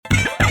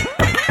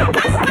Good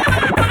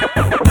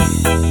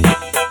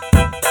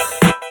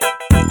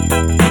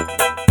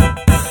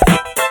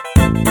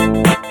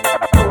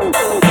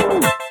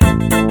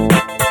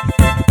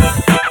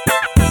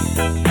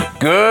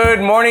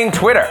morning,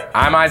 Twitter.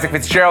 I'm Isaac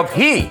Fitzgerald.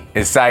 He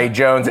is Saeed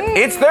Jones.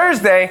 It's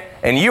Thursday,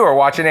 and you are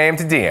watching AM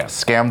to DM.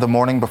 Scam the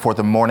morning before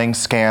the morning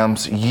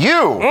scams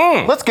you.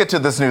 Let's get to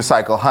this news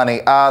cycle,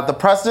 honey. The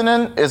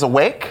president is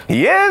awake.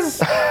 He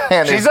is.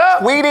 And She's is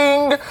up.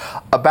 tweeting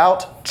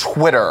about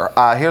Twitter.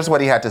 Here's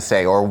what he had to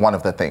say, or one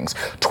of the things.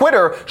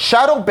 Twitter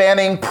shadow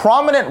banning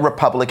prominent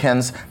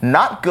Republicans,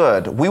 not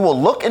good. We will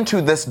look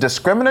into this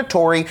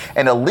discriminatory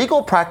and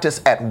illegal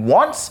practice at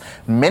once.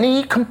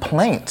 Many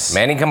complaints.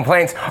 Many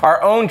complaints.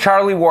 Our own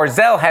Charlie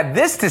Warzel had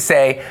this to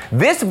say: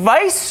 this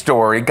Vice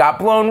story got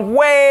blown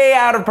way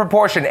out of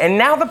proportion, and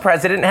now the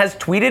president has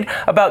tweeted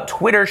about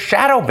Twitter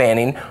shadow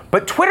banning,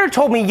 but Twitter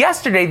told me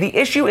yesterday the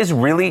issue is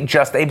really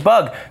just a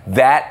bug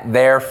that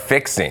they're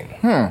fixing.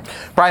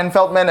 Brian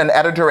Feldman, an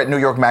editor at New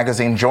York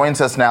Magazine,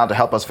 joins us now to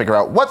help us figure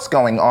out what's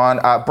going on.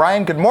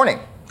 Brian, good morning.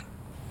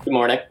 Good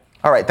morning.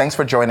 All right, thanks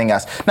for joining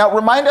us. Now,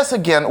 remind us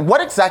again,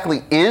 what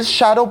exactly is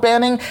shadow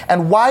banning,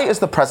 and why is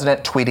the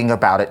president tweeting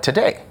about it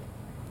today?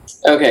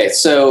 Okay,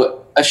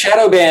 so a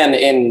shadow ban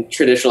in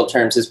traditional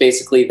terms is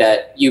basically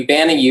that you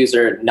ban a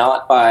user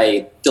not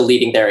by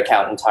deleting their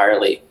account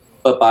entirely,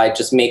 but by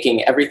just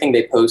making everything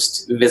they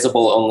post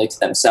visible only to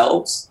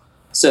themselves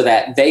so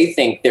that they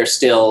think they're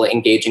still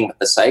engaging with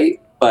the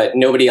site, but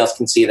nobody else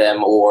can see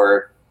them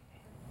or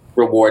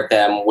reward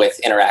them with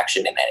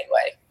interaction in any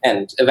way.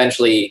 And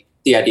eventually,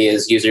 the idea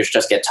is users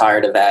just get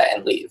tired of that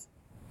and leave.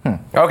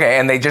 Okay,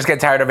 and they just get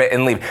tired of it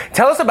and leave.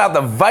 Tell us about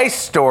the Vice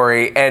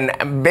story,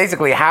 and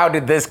basically how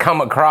did this come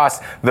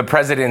across the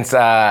president's,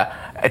 how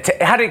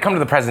did it come to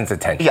the president's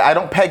attention? Yeah, I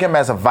don't peg him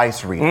as a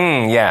Vice reader.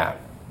 Yeah.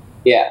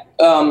 Yeah.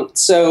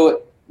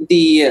 So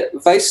the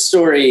Vice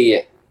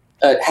story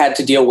had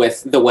to deal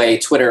with the way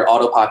Twitter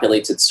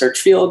auto-populates its search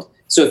field.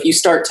 So if you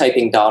start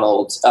typing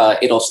Donald,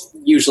 it'll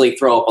usually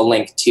throw up a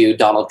link to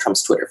Donald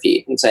Trump's Twitter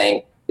feed and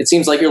saying, it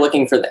seems like you're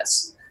looking for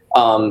this.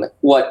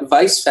 What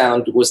Vice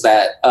found was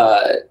that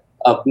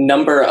a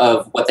number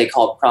of what they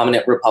called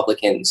prominent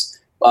Republicans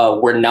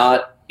were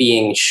not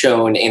being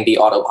shown in the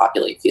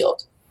auto-populate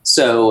field.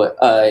 So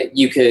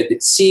you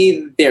could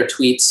see their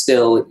tweets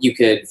still, you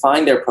could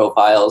find their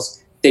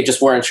profiles, they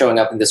just weren't showing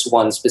up in this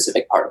one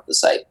specific part of the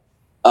site.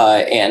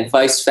 And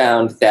Vice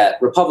found that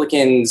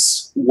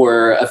Republicans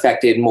were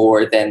affected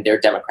more than their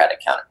Democratic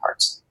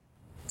counterparts.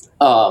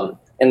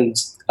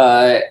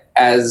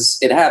 As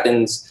it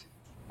happens,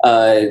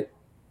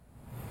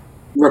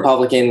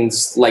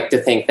 Republicans like to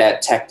think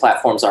that tech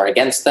platforms are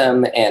against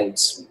them and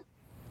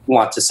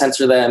want to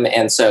censor them,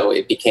 and so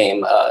it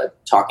became a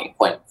talking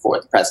point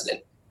for the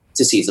president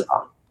to seize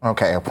upon.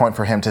 Okay, a point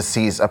for him to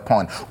seize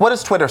upon. What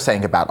is Twitter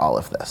saying about all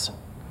of this?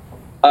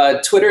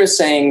 Twitter is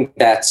saying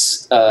that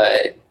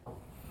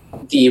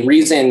the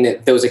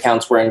reason those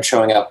accounts weren't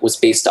showing up was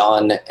based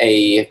on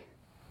a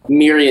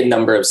myriad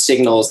number of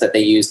signals that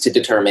they use to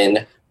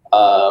determine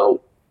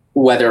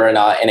whether or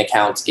not an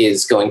account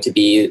is going to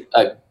be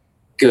a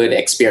good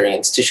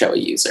experience to show a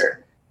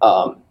user.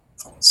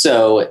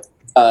 So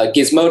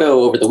Gizmodo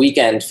over the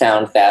weekend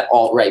found that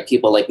alt-right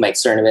people like Mike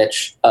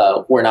Cernovich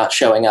were not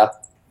showing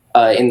up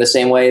in the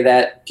same way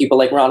that people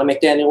like Ronna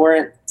McDaniel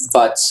weren't,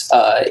 but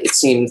it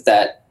seemed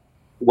that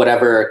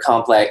whatever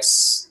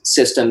complex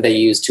system they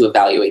used to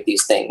evaluate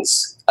these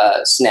things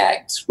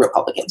snagged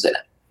Republicans in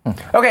it.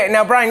 Okay,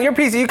 now, Brian, your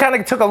piece, you kind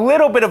of took a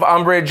little bit of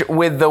umbrage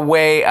with the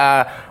way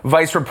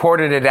Vice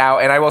reported it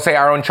out, and I will say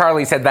our own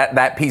Charlie said that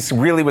that piece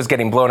really was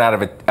getting blown out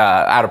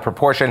of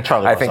proportion.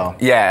 Charlie I think,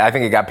 I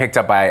think it got picked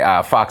up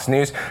by Fox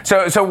News.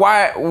 So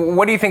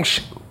what do you think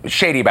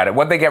shady about it?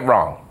 What did they get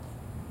wrong?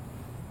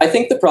 I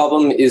think the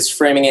problem is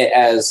framing it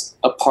as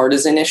a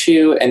partisan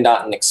issue and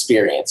not an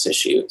experience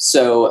issue.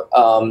 So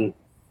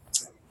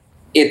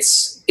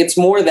it's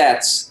more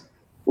that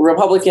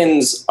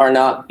Republicans are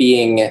not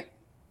being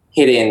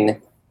hidden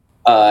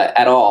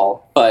at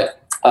all, but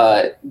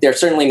they're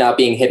certainly not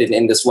being hidden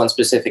in this one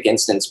specific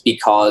instance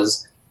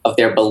because of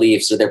their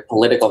beliefs or their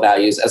political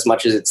values, as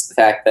much as it's the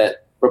fact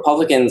that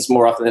Republicans,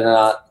 more often than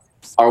not,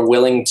 are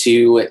willing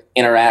to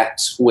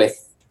interact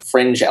with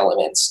fringe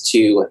elements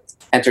to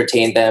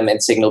entertain them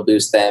and signal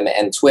boost them,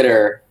 and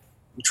Twitter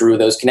drew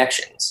those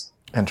connections.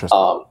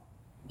 Interesting.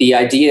 The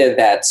idea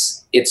that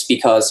it's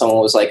because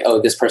someone was like,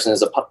 oh, this person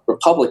is a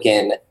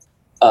Republican,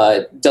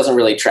 doesn't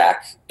really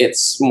track.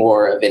 It's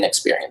more of an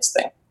experience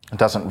thing. It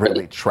doesn't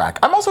really track.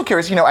 I'm also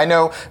curious, I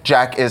know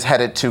Jack is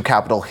headed to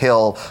Capitol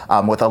Hill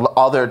with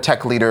other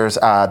tech leaders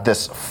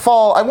this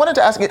fall. I wanted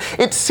to ask you,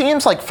 it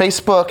seems like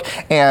Facebook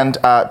and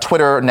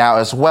Twitter now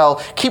as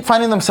well keep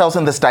finding themselves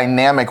in this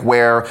dynamic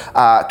where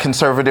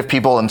conservative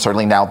people, and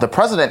certainly now the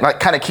president,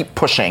 kind of keep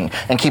pushing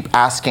and keep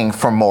asking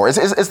for more.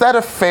 Is that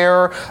a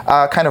fair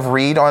kind of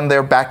read on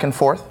their back and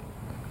forth?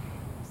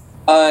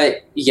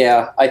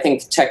 Yeah, I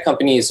think tech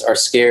companies are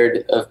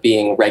scared of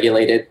being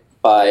regulated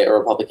by a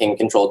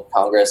Republican-controlled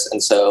Congress,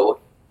 and so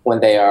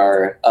when they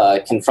are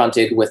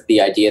confronted with the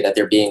idea that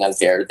they're being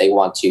unfair, they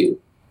want to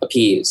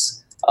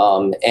appease.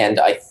 And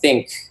I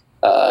think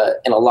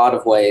in a lot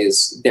of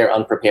ways, they're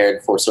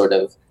unprepared for sort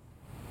of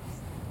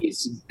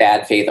these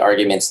bad faith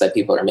arguments that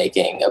people are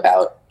making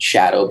about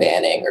shadow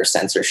banning or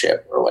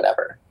censorship or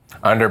whatever.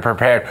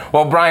 Underprepared.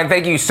 Well, Brian,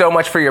 thank you so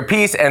much for your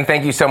piece, and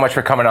thank you so much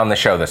for coming on the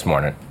show this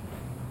morning.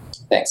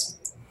 Thanks.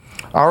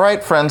 All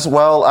right, friends.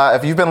 Well,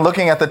 if you've been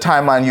looking at the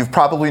timeline, you've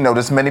probably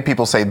noticed many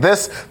people say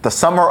this: the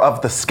summer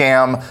of the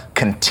scam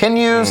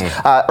continues.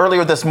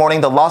 Earlier this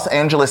morning, the Los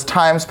Angeles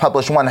Times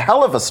published one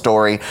hell of a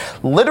story: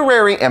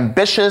 literary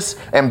ambition,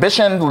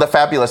 the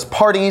fabulous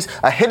parties,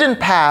 a hidden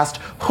past.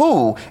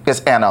 Who is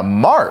Anna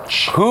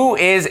March? Who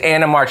is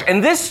Anna March?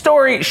 And this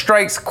story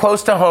strikes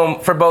close to home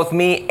for both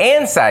me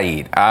and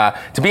Saeed,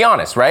 to be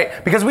honest,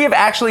 right? Because we have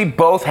actually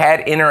both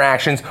had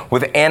interactions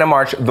with Anna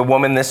March, the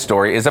woman this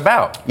story is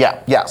about.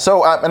 Yeah.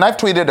 So, and I've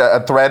tweeted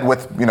a thread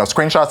with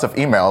screenshots of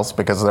emails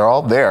because they're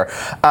all there.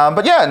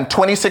 But yeah, in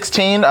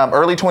 2016,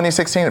 early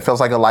 2016, it feels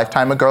like a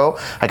lifetime ago,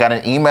 I got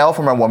an email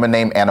from a woman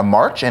named Anna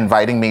March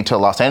inviting me to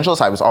Los Angeles.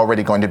 I was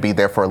already going to be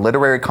there for a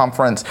literary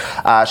conference.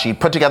 She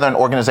put together an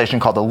organization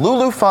called the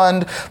Lulu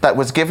Fund that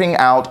was giving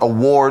out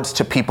awards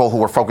to people who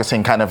were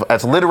focusing kind of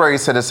as literary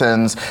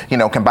citizens,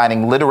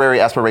 combining literary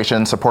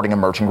aspirations, supporting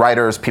emerging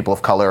writers, people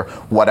of color,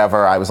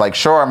 whatever. I was like,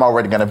 sure, I'm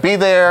already going to be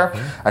there.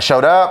 I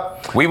showed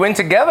up. We went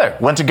together.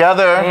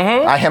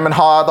 I hem and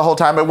haw the whole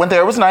time, but went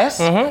there. It was nice.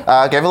 Gave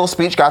a little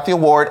speech, got the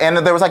award, and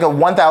there was like a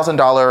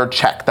 $1,000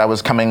 check that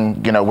was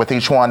coming, with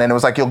each one, and it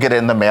was like, you'll get it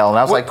in the mail. And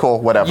I was like,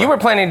 cool, whatever. You were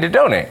planning to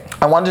donate.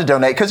 I wanted to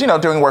donate because,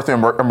 doing work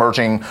with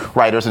emerging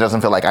writers, it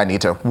doesn't feel like I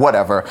need to,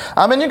 whatever.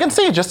 And you can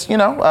see just,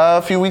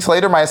 a few weeks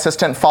later, my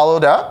assistant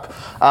followed up,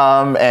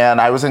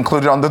 and I was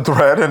included on the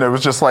thread, and it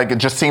was just like, it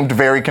just seemed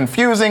very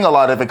confusing, a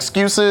lot of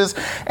excuses.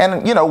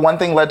 And, one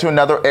thing led to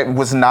another. It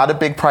was not a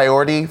big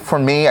priority for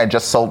me. I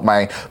just sold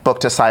my book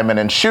to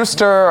Simon &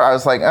 Schuster. I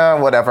was like,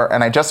 whatever.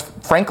 And I just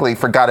frankly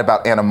forgot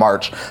about Anna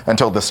March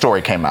until the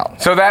story came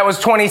out. So that was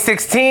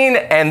 2016,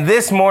 and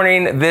this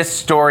morning, this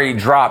story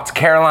dropped.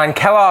 Caroline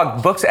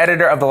Kellogg, books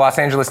editor of the Los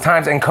Angeles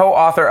Times and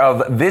co-author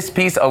of this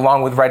piece,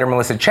 along with writer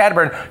Melissa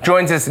Chadbourne,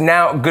 joins us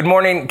now. Good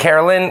morning,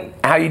 Carolyn.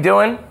 How you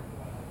doing?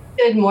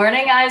 Good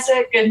morning,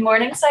 Isaac. Good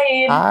morning,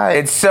 Saeed. Hi.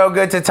 It's so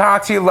good to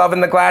talk to you,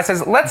 loving the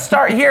glasses. Let's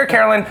start here,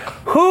 Carolyn.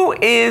 Who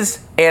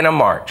is Anna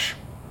March?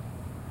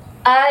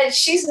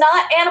 She's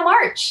not Anna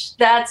March.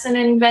 That's an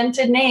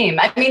invented name.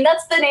 I mean,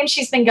 that's the name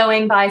she's been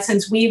going by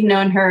since we've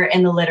known her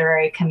in the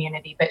literary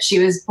community. But she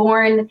was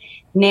born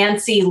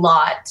Nancy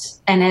Lott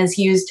and has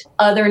used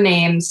other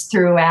names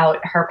throughout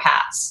her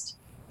past.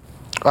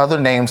 Other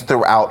names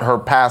throughout her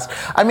past.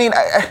 I mean,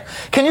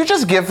 can you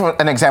just give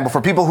an example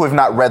for people who have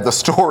not read the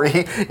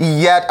story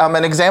yet,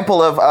 an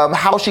example of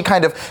how she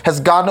kind of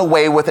has gotten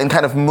away with and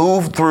kind of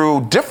moved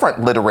through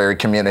different literary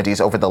communities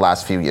over the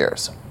last few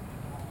years?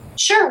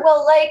 Sure.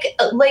 Well,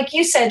 like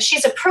you said,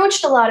 she's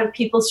approached a lot of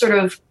people sort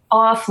of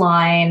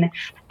offline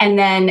and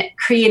then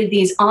created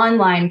these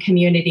online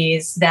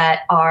communities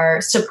that are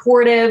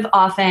supportive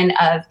often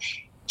of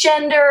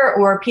gender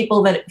or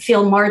people that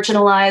feel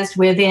marginalized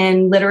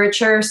within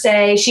literature.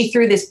 Say she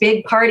threw this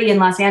big party in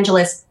Los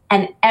Angeles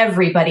and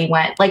everybody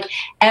went, like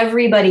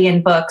everybody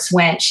in books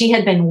went. She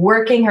had been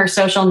working her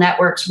social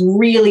networks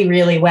really,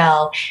 really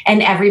well.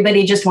 And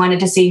everybody just wanted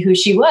to see who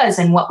she was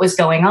and what was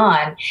going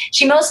on.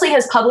 She mostly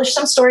has published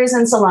some stories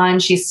in Salon.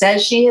 She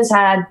says she has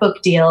had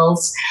book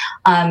deals,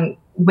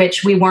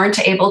 which we weren't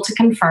able to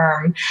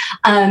confirm.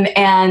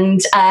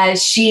 And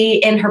she,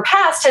 in her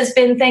past, has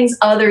been things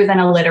other than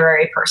a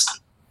literary person.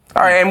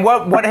 All right, and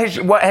what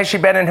has she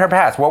been in her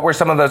past? What were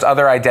some of those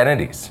other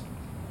identities?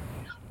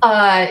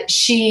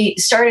 She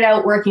started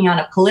out working on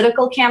a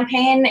political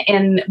campaign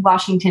in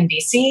Washington,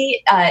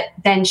 D.C.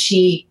 Then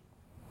she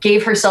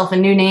gave herself a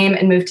new name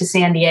and moved to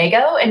San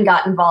Diego and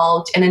got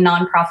involved in a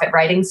nonprofit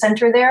writing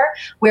center there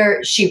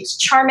where she was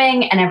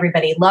charming and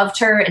everybody loved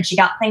her and she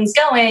got things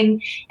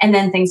going, and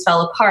then things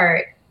fell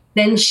apart.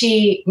 Then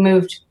she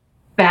moved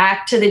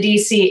back to the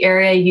D.C.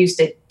 area, used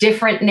a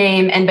different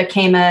name, and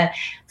became a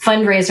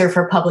fundraiser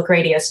for public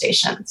radio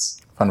stations.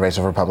 Fundraiser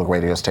for public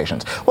radio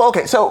stations. Well,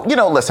 okay, so,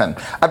 listen,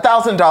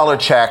 $1,000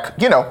 check,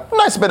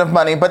 nice bit of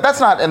money, but that's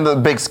not in the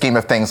big scheme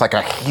of things like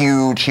a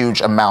huge,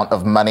 huge amount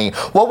of money.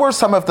 What were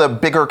some of the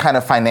bigger kind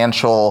of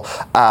financial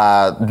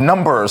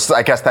numbers,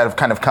 I guess, that have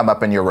kind of come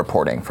up in your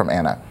reporting from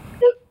Anna?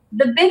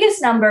 The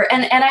biggest number,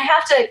 and I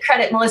have to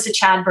credit Melissa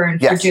Chadbourne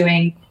for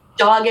doing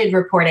dogged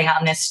reporting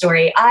on this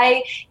story.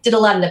 I did a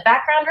lot of the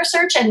background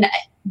research, and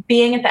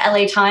being at the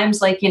LA Times,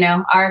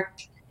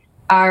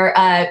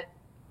 our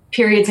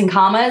periods and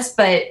commas,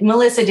 but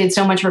Melissa did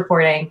so much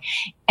reporting.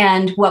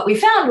 And what we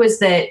found was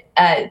that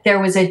there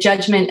was a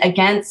judgment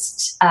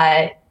against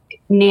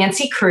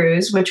Nancy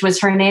Cruz, which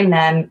was her name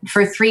then,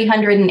 for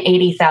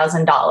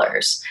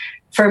 $380,000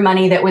 for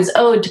money that was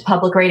owed to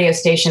public radio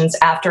stations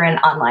after an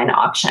online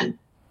auction.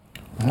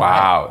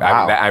 Wow.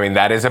 I mean,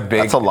 that is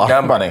that's a lot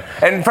of money.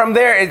 And from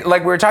there,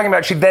 like we were talking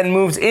about, she then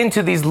moves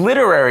into these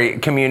literary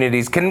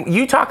communities. Can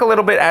you talk a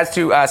little bit as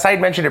to,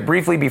 Saeed mentioned it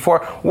briefly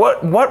before,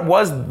 what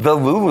was the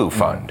Lulu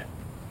Fund?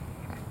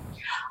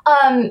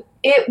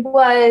 It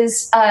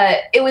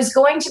was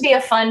going to be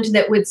a fund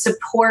that would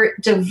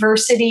support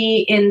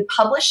diversity in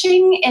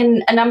publishing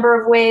in a number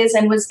of ways,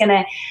 and was going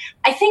to,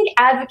 I think,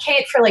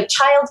 advocate for like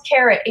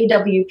childcare at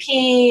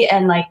AWP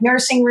and like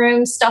nursing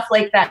rooms, stuff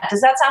like that.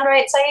 Does that sound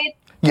right, Saeed?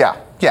 Yeah.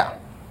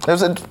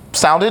 It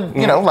sounded,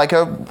 like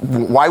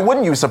why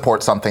wouldn't you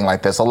support something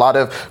like this? A lot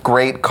of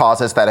great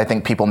causes that I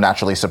think people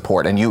naturally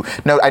support. And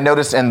I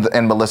noticed in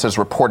Melissa's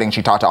reporting,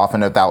 she talked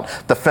often about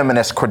the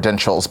feminist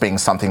credentials being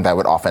something that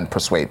would often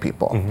persuade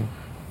people. Mm-hmm.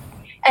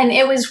 And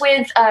it was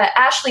with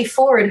Ashley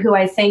Ford, who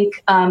I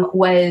think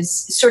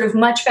was sort of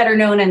much better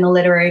known in the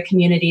literary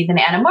community than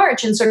Anna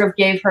March, and sort of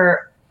gave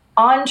her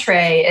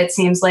entree, it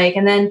seems like.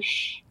 And then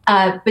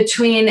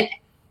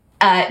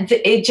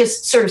it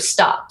just sort of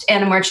stopped.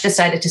 Anna March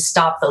decided to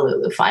stop the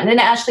Lulu Fund. And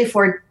Ashley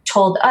Ford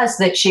told us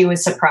that she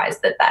was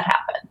surprised that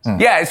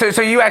happened. Yeah,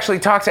 so you actually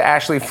talked to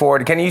Ashley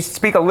Ford. Can you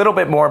speak a little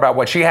bit more about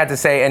what she had to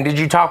say? And did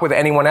you talk with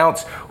anyone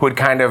else who had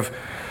kind of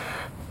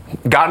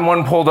gotten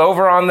one pulled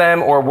over on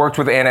them or worked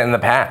with Anna in the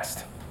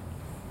past?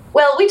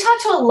 Well, we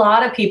talked to a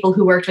lot of people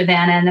who worked with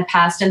Anna in the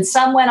past, and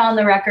some went on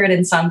the record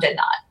and some did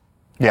not.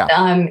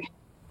 Yeah.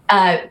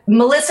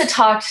 Melissa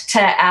talked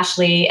to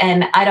Ashley,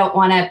 and I don't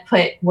want to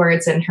put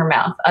words in her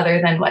mouth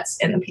other than what's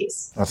in the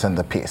piece. What's in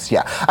the piece,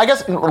 yeah. I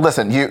guess,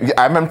 listen,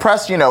 I'm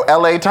impressed,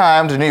 LA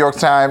Times, New York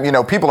Times,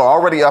 people are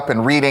already up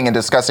and reading and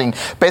discussing.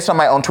 Based on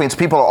my own tweets,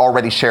 people are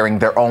already sharing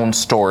their own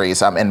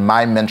stories in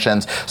my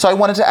mentions. So I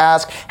wanted to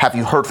ask, have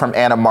you heard from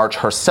Anna March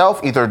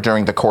herself, either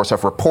during the course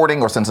of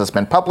reporting or since it's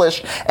been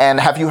published? And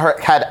have you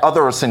had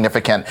other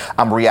significant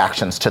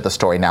reactions to the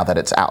story now that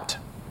it's out?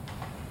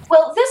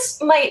 Well, this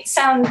might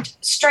sound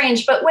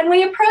strange, but when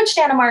we approached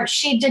Anna March,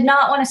 she did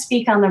not want to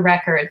speak on the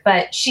record,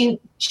 but she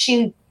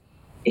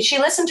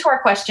listened to our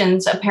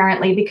questions,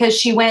 apparently, because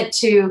she went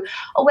to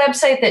a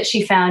website that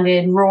she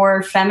founded,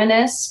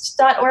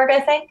 roarfeminist.org, I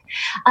think,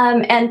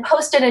 and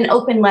posted an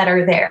open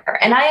letter there.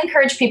 And I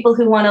encourage people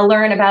who want to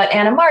learn about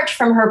Anna March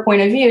from her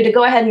point of view to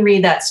go ahead and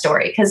read that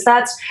story, because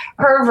that's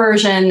her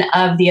version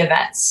of the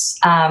events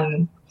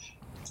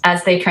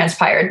as they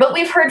transpired. But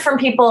we've heard from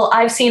people,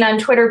 I've seen on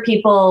Twitter,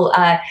 people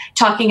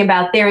talking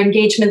about their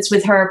engagements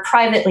with her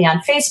privately on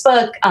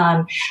Facebook,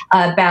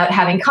 about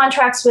having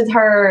contracts with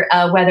her,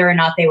 whether or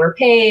not they were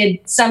paid,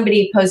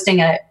 somebody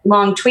posting a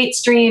long tweet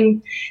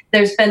stream.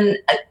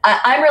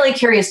 I'm really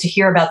curious to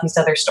hear about these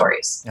other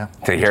stories. Yeah.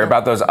 To hear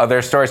about those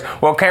other stories.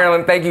 Well,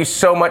 Carolyn, thank you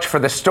so much for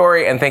the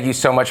story, and thank you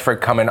so much for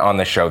coming on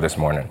the show this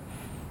morning.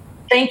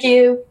 Thank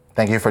you.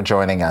 Thank you for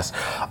joining us.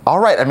 All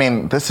right,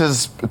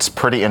 it's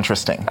pretty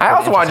interesting. I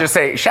also want to just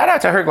say, shout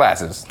out to her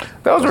glasses.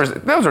 Those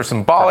were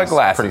symbolic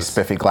glasses. Pretty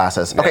spiffy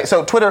glasses. Okay,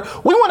 so Twitter,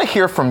 we want to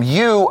hear from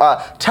you.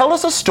 Tell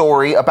us a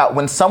story about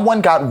when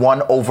someone got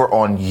one over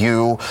on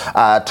you,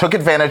 took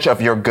advantage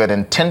of your good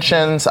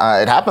intentions.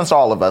 It happens to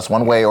all of us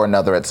one way or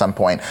another at some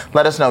point.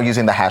 Let us know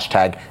using the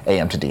hashtag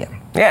AM2DM.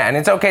 Yeah, and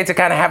it's okay to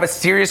kind of have a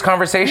serious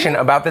conversation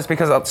about this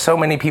because so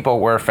many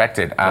people were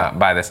affected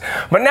by this.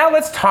 But now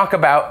let's talk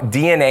about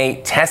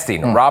DNA testing.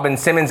 Robin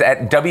Simmons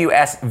at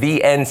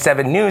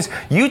WSVN7 News,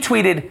 you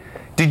tweeted,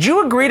 "Did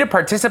you agree to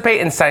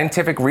participate in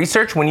scientific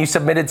research when you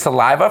submitted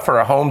saliva for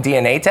a home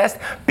DNA test?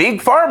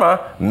 Big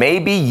Pharma may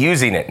be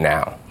using it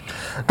now."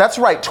 That's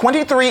right.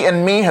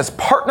 23andMe has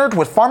partnered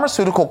with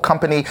pharmaceutical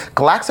company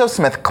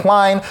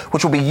GlaxoSmithKline,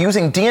 which will be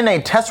using DNA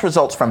test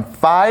results from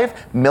 5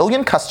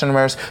 million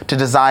customers to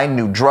design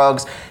new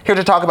drugs. Here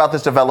to talk about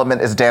this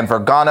development is Dan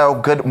Vergano.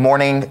 Good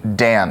morning,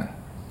 Dan.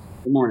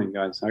 Good morning,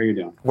 guys. How are you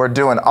doing? We're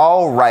doing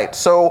all right.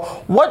 So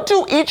what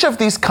do each of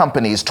these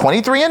companies,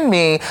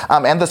 23andMe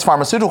and this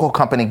pharmaceutical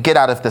company, get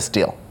out of this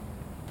deal?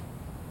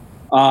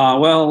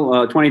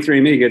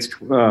 23andMe gets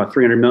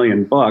 $300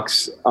 million,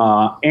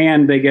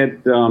 and they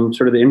get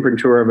sort of the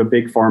imprimatur of a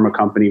big pharma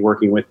company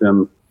working with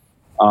them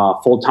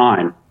full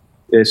time.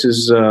 This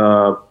is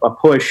a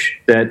push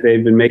that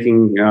they've been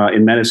making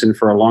in medicine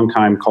for a long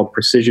time called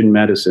precision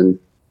medicine,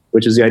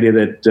 which is the idea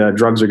that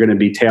drugs are going to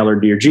be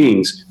tailored to your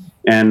genes.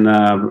 And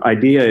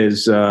idea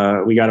is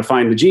we got to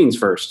find the genes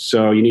first.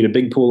 So you need a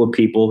big pool of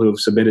people who have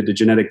submitted to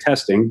genetic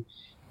testing,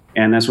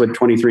 and that's what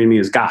 23andMe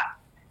has got.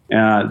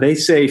 They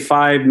say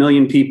 5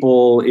 million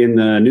people in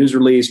the news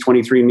release.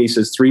 23andMe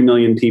says 3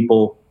 million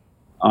people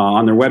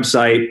on their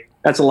website.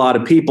 That's a lot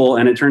of people,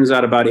 and it turns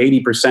out about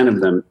 80% of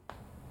them,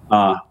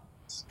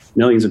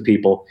 millions of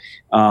people,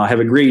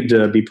 have agreed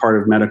to be part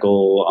of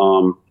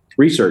medical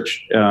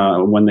research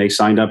when they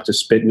signed up to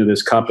spit into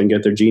this cup and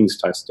get their genes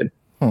tested.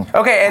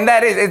 Okay, and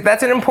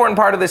that's an important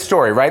part of this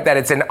story, right? That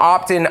it's an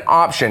opt-in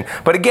option.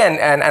 But again,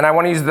 and I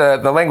want to use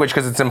the language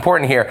because it's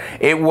important here,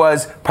 it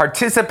was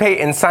participate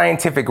in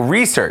scientific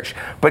research.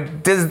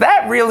 But does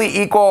that really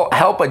equal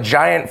help a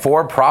giant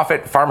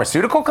for-profit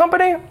pharmaceutical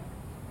company?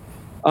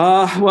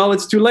 Well,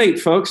 it's too late,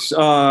 folks.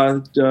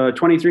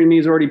 23andMe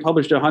has already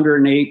published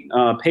 108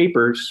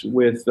 papers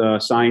with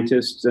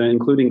scientists,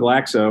 including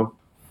Glaxo.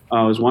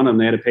 Was one of them.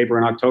 They had a paper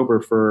in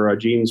October for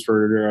genes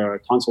for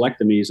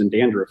tonsillectomies and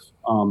dandruff.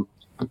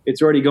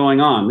 It's already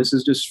going on. This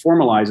is just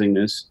formalizing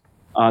this.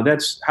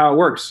 That's how it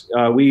works.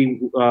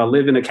 We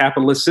live in a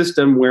capitalist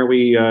system where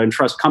we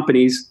entrust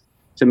companies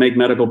to make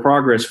medical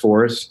progress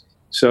for us.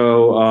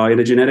 So in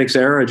the genetics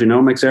era,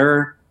 genomics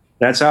era,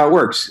 that's how it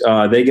works.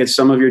 They get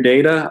some of your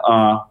data.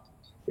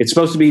 It's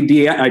supposed to be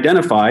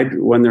de-identified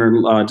when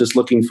they're just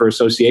looking for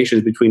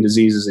associations between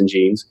diseases and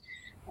genes.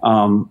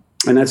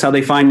 And that's how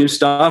they find new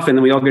stuff, and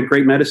then we all get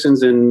great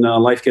medicines, and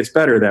life gets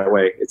better that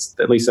way.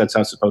 At least that's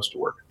how it's supposed to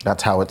work.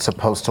 That's how it's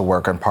supposed to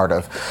work, and part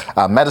of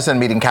medicine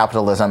meeting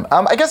capitalism.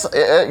 I guess,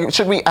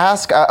 should we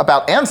ask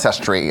about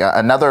Ancestry,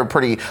 another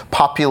pretty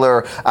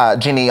popular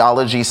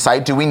genealogy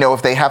site? Do we know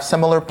if they have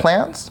similar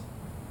plans?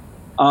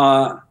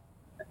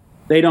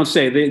 They don't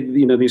say,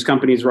 these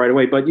companies right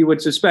away, but you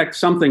would suspect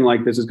something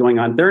like this is going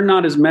on. They're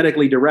not as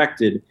medically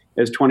directed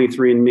as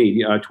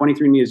 23andMe.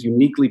 23andMe is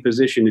uniquely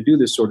positioned to do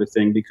this sort of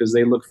thing because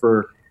they look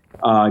for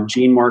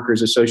gene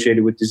markers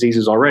associated with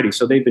diseases already.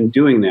 So they've been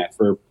doing that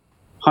for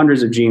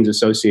hundreds of genes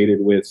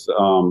associated with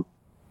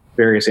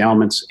various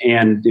ailments.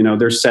 And,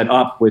 they're set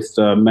up with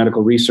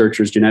medical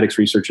researchers, genetics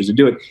researchers to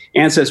do it.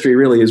 Ancestry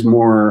really is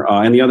more,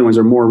 and the other ones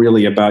are more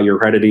really about your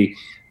heredity.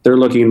 They're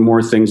looking at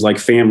more things like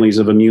families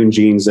of immune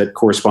genes that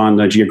correspond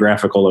to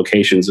geographical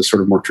locations, the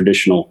sort of more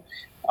traditional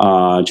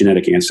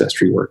genetic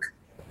ancestry work.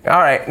 All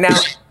right.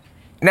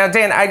 Now,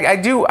 Dan, I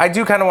do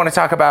kind of want to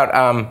talk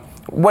about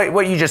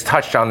what you just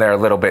touched on there a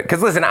little bit.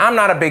 Because listen, I'm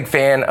not a big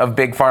fan of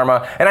Big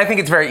Pharma, and I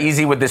think it's very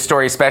easy with this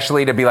story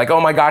especially to be like,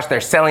 oh my gosh,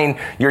 they're selling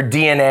your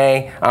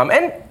DNA.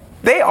 And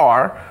they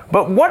are.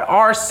 But what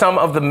are some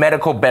of the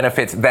medical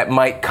benefits that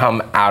might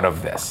come out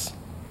of this?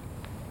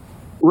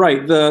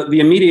 Right. The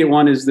immediate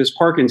one is this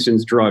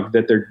Parkinson's drug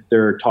that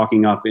they're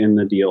talking up in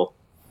the deal.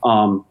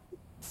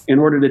 In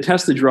order to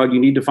test the drug, you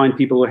need to find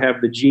people who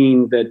have the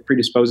gene that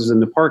predisposes them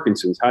to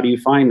Parkinson's. How do you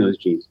find those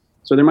genes?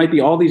 So there might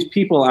be all these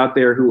people out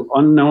there who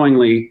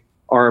unknowingly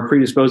are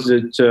predisposed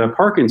to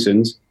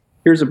Parkinson's.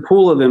 Here's a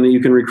pool of them that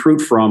you can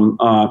recruit from.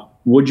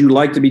 Would you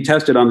like to be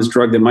tested on this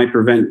drug that might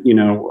prevent,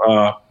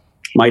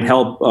 might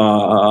help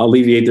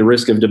alleviate the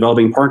risk of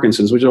developing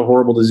Parkinson's, which is a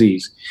horrible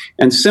disease.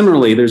 And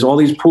similarly, there's all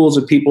these pools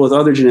of people with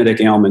other genetic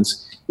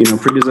ailments,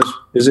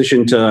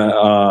 predisposition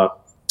to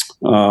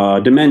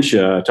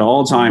dementia, to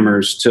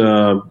Alzheimer's,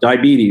 to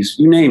diabetes,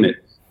 you name it.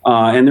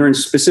 And they're in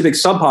specific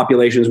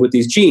subpopulations with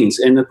these genes.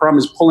 And the problem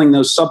is pulling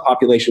those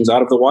subpopulations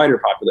out of the wider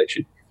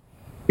population.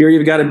 Here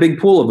you've got a big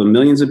pool of them,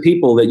 millions of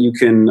people that you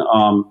can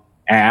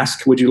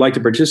ask, would you like to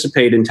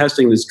participate in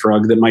testing this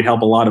drug that might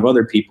help a lot of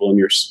other people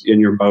in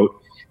your boat?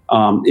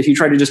 If you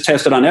try to just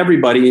test it on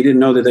everybody, you didn't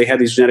know that they had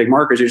these genetic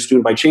markers, you're just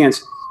doing it by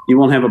chance, you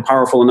won't have a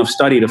powerful enough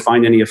study to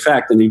find any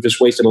effect, and you've just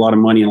wasted a lot of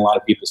money and a lot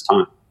of people's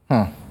time.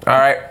 All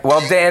right.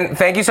 Well, Dan,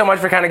 thank you so much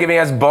for kind of giving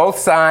us both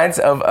sides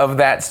of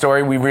that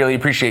story. We really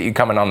appreciate you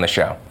coming on the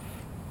show.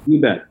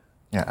 You bet.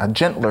 Yeah, a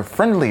gentler,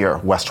 friendlier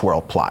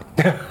Westworld plot.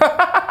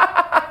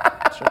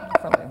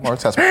 More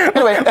accessible.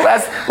 Anyway,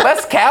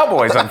 less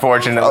cowboys,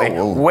 unfortunately.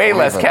 Way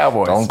less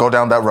cowboys. Don't go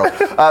down that road.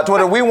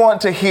 Twitter, we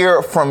want to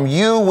hear from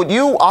you. Would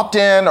you opt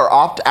in or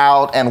opt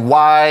out, and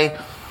why?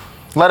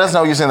 Let us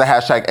know using the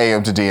hashtag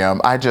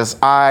AM2DM.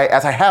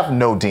 As I have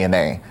no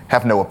DNA,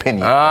 have no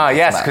opinion.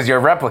 Yes, because you're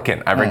a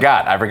replicant. I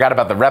forgot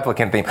about the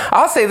replicant theme.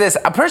 I'll say this.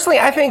 Personally,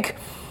 I think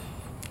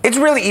it's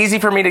really easy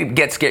for me to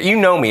get scared. You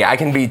know me. I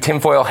can be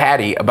tinfoil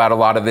hatty about a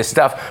lot of this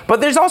stuff.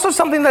 But there's also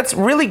something that's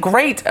really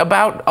great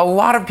about a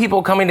lot of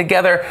people coming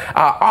together,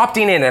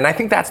 opting in. And I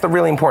think that's the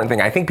really important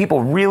thing. I think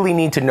people really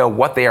need to know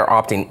what they are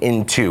opting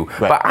into.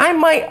 Right. But I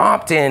might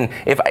opt in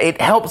if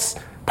it helps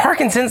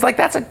Parkinson's.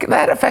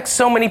 That affects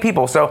so many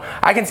people. So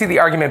I can see the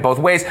argument both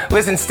ways.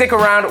 Listen, stick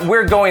around.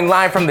 We're going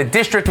live from the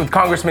district with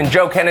Congressman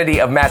Joe Kennedy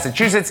of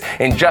Massachusetts.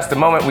 In just a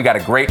moment, we got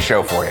a great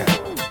show for you.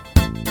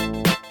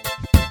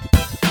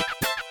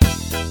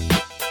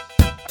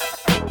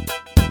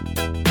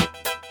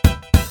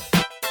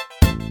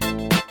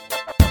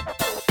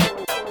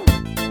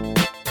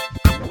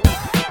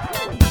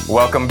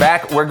 Welcome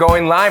back. We're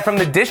going live from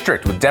the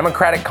district with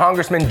Democratic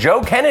Congressman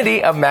Joe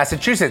Kennedy of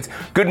Massachusetts.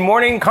 Good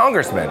morning,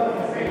 Congressman.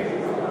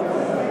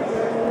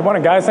 Good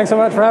morning, guys. Thanks so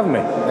much for having me.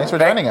 Thanks for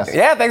joining us.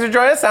 Yeah, thanks for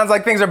joining us. Sounds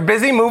like things are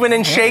busy, moving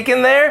and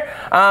shaking there.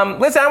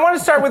 Listen, I want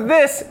to start with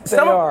this.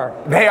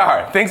 They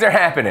are. Things are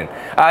happening.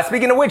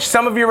 Speaking of which,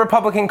 some of your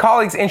Republican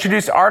colleagues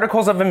introduced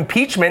articles of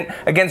impeachment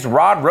against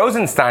Rod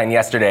Rosenstein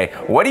yesterday.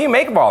 What do you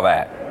make of all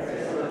that?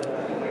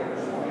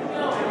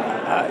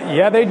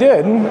 Yeah, they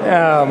did.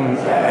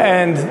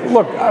 And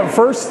look,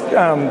 first,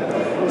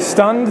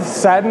 stunned,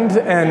 saddened,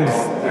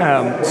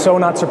 and so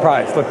not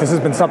surprised. Look, this has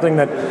been something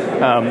that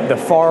the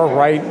far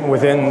right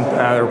within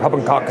the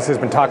Republican caucus has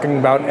been talking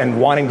about and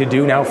wanting to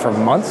do now for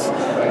months.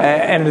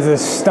 And it is a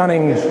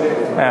stunning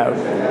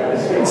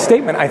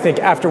statement, I think,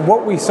 after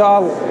what we saw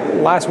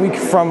last week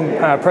from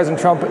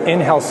President Trump in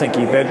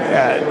Helsinki,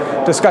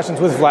 that discussions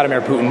with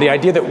Vladimir Putin, the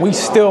idea that we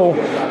still,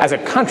 as a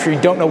country,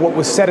 don't know what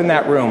was said in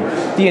that room,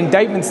 the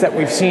indictments that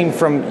we've seen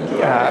from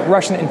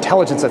Russian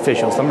intelligence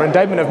officials, the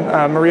indictment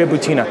of Maria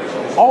Butina,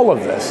 all of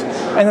this.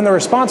 And then the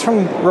response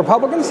from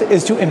Republicans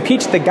is to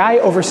impeach the guy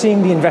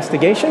overseeing the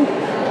investigation.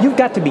 You've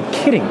got to be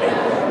kidding me.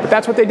 But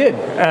that's what they did.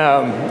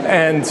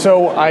 And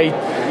so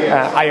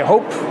I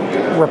hope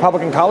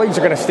Republican colleagues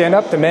are going to stand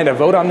up, demand a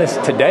vote on this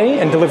today,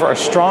 and deliver a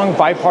strong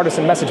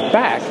bipartisan message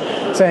back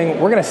saying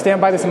we're going to stand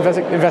by this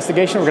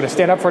investigation, we're going to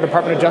stand up for a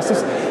Department of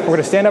Justice, we're going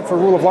to stand up for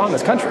rule of law in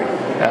this country.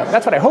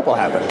 That's what I hope will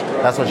happen.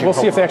 That's what you We'll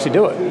see if they actually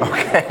do it.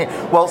 Okay.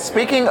 Well,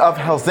 speaking of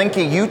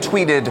Helsinki, you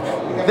tweeted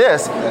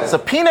this: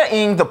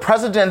 subpoenaing the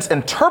president's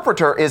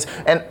interpreter is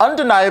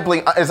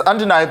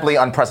undeniably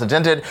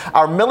unprecedented.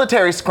 Our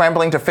military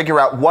scrambling to figure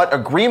out what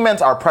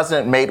agreements our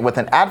president made with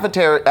an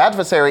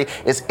adversary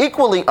is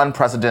equally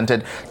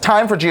unprecedented.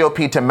 Time for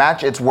GOP to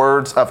match its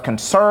words of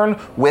concern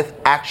with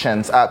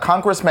actions.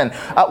 Congressman,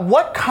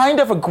 what kind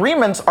of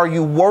agreements are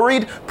you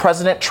worried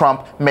President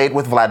Trump made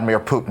with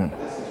Vladimir Putin?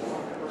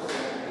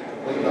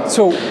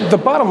 So the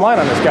bottom line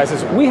on this, guys,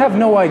 is we have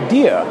no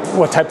idea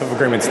what type of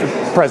agreements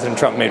President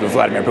Trump made with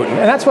Vladimir Putin.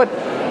 And that's what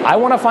I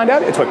want to find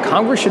out. It's what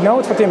Congress should know.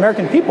 It's what the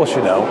American people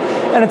should know.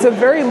 And it's the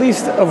very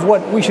least of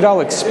what we should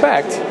all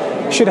expect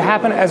should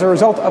happen as a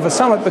result of a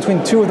summit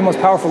between two of the most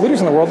powerful leaders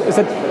in the world, is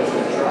that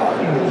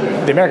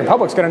the American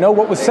public's going to know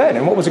what was said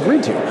and what was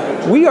agreed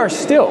to. We are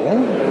still,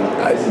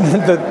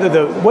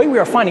 the way we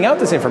are finding out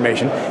this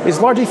information is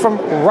largely from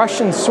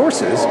Russian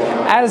sources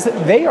as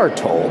they are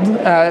told,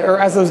 or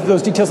as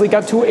those details leak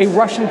out to a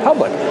Russian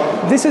public.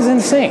 This is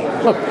insane.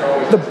 Look,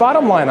 the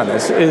bottom line on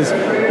this is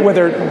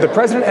whether the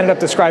president ended up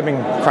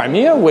describing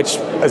Crimea, which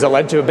is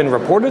alleged to have been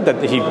reported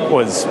that he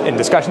was in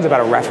discussions about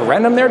a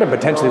referendum there to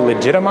potentially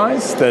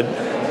legitimize the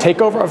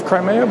takeover of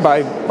Crimea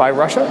by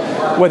Russia,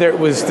 whether it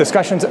was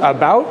discussions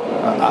about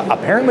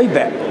apparently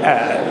the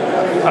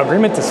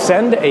agreement to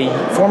send a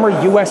former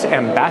U.S.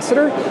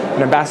 ambassador,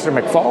 an Ambassador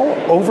McFaul,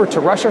 over to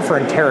Russia for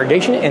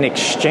interrogation in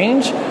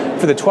exchange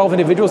for the 12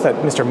 individuals that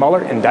Mr.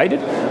 Mueller indicted,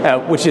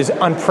 which is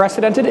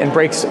unprecedented and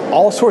breaks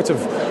all sorts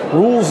of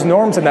rules,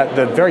 norms, and at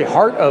the very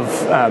heart of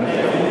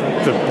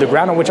the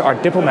ground on which our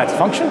diplomats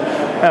function.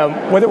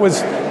 Whether it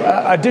was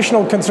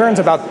additional concerns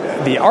about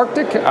the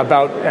Arctic,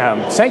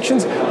 about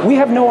sanctions, we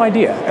have no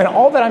idea. And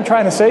all that I'm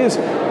trying to say is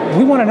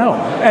we want to know.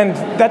 And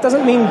that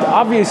doesn't mean,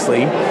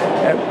 obviously,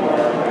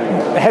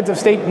 heads of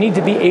state need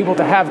to be able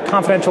to have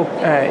confidential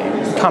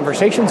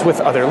conversations with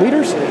other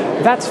leaders.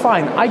 That's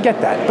fine. I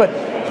get that. But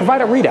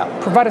provide a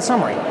readout, provide a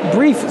summary,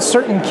 brief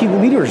certain key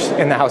leaders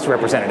in the House of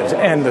Representatives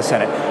and the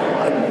Senate.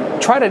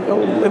 Try to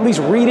at least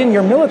read in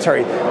your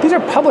military. These are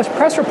published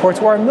press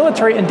reports where our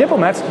military and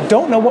diplomats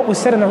don't know what was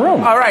said in the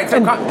room. All right, so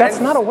that's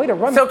not a way to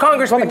run the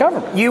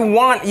government. You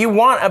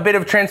want a bit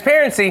of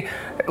transparency.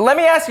 Let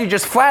me ask you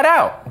just flat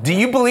out: do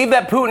you believe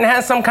that Putin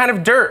has some kind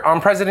of dirt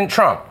on President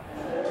Trump?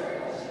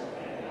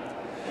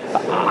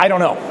 I don't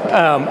know.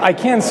 I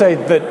can say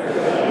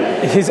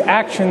that his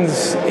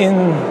actions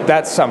in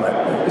that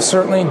summit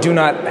certainly do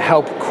not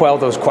help quell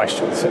those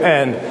questions.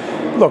 And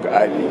look,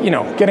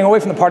 getting away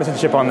from the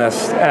partisanship on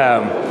this,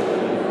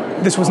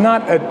 this was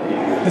not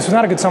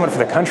a good summit for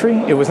the country.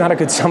 It was not a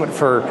good summit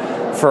for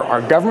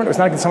our government. It was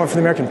not a good summit for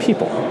the American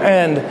people.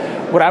 And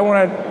what I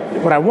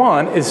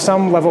want is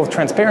some level of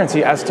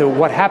transparency as to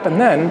what happened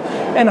then.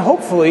 And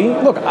hopefully,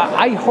 look,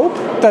 I hope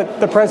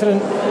that the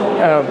president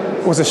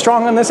was as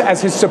strong on this as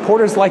his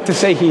supporters like to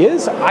say he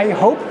is. I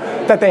hope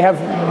that they have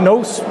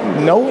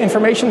no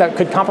information that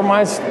could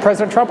compromise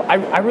President Trump.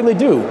 I really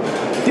do.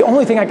 The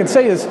only thing I can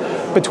say is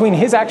between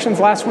his actions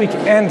last week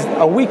and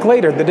a week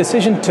later, the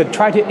decision to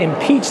try to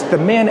impeach the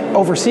man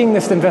overseeing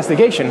this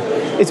investigation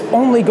is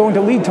only going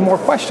to lead to more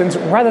questions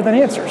rather than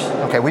answers.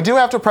 Okay, we do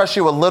have to press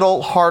you a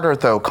little harder,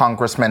 though,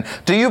 Congressman.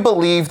 Do you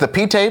believe the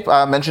P-tape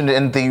mentioned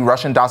in the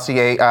Russian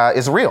dossier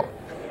is real?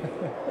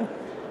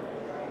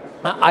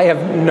 I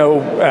have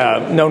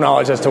no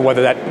knowledge as to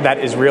whether that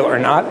is real or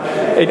not.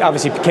 It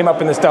obviously came up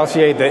in this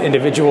dossier. The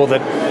individual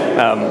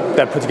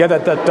that put together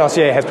that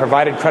dossier has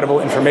provided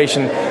credible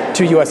information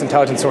to U.S.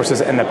 intelligence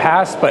sources in the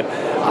past, but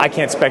I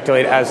can't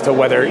speculate as to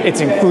whether its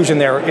inclusion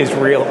there is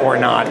real or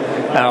not.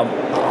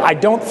 I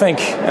don't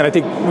think, and I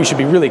think we should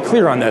be really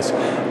clear on this,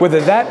 whether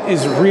that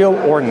is real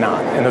or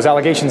not, and those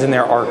allegations in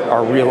there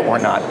are real or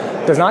not,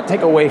 does not take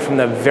away from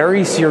the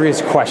very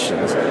serious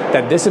questions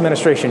that this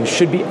administration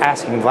should be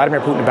asking Vladimir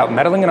Putin about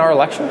meddling in our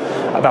election,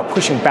 about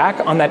pushing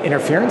back on that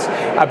interference,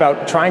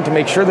 about trying to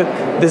make sure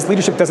that this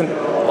leadership doesn't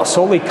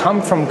solely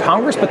come from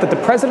Congress, but that the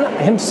president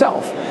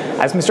himself,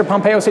 as Mr.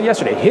 Pompeo said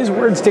yesterday, his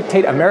words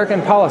dictate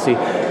American policy,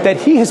 that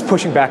he is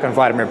pushing back on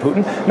Vladimir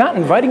Putin, not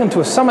inviting him to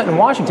a summit in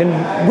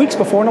Washington weeks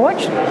before an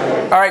election.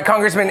 All right,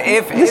 Congressman,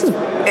 this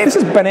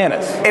is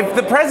bananas. If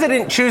the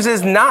president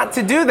chooses not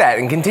to do that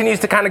and continues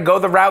to kind of go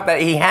the route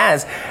that he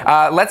has,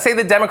 let's say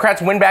the Democrats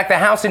win back the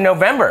House in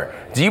November,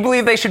 do you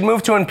believe they should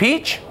move to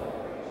impeach?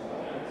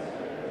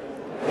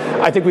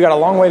 I think we got a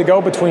long way to go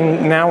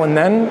between now and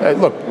then.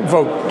 Look,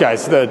 vote,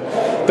 guys.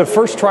 The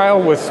first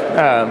trial with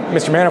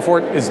Mr.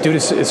 Manafort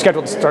is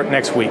scheduled to start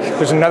next week.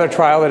 There's another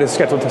trial that is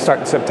scheduled to start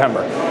in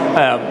September.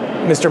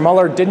 Mr.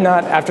 Mueller did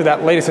not, after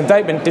that latest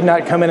indictment, did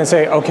not come in and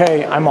say,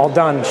 okay, I'm all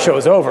done,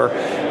 show's over.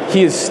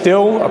 He is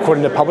still,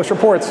 according to published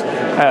reports,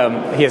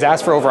 he has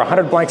asked for over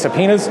 100 blank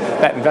subpoenas.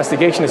 That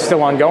investigation is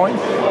still ongoing.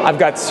 I've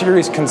got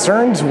serious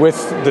concerns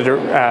with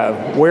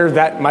where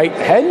that might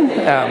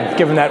head,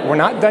 given that we're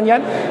not done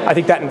yet. I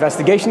think that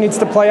investigation needs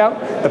to play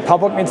out. The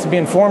public needs to be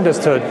informed as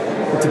to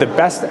the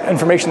best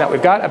information that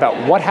we've got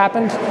about what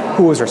happened,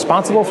 who was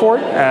responsible for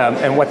it,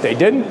 and what they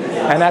did.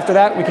 And after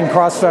that, we can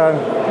cross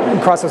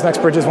those next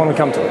bridges when we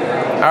come to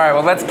it. All right,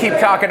 well, let's keep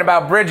talking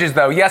about bridges,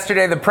 though.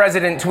 Yesterday, the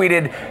president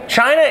tweeted,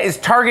 "China is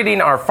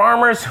targeting our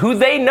farmers, who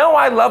they know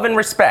I love and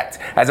respect,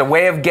 as a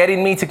way of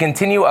getting me to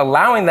continue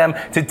allowing them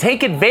to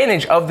take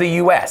advantage of the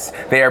U.S.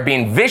 They are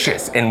being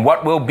vicious in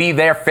what will be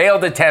their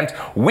failed attempt.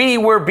 We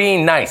were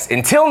being nice.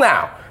 Until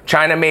now,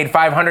 China made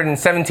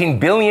 $517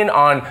 billion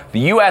on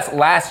the U.S.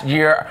 last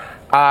year."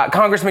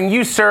 Congressman,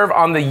 you serve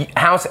on the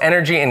House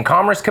Energy and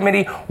Commerce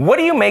Committee. What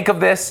do you make of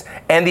this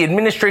and the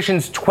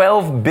administration's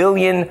 $12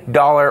 billion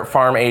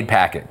farm aid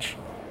package?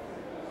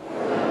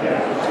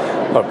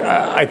 Look,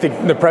 I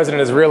think the president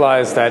has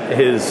realized that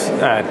his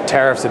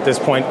tariffs at this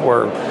point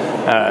were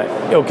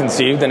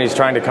ill-conceived, and he's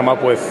trying to come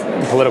up with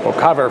political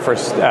cover for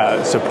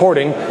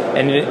supporting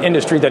an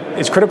industry that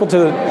is critical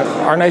to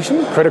our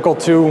nation, critical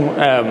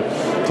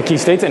to key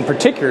states, and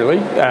particularly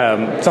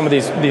some of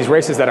these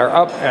races that are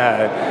up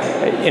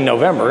in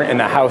November in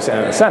the House and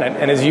in the Senate,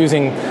 and is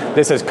using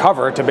this as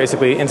cover to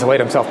basically insulate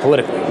himself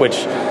politically,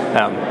 which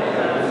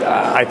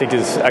I think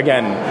is,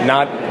 again,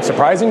 not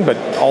surprising, but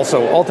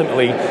also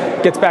ultimately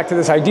gets back to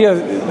this idea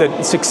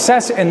that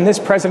success in this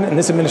president and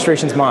this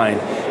administration's mind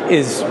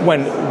is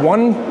when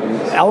one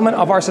element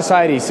of our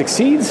society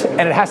succeeds,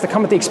 and it has to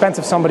come at the expense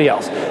of somebody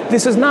else.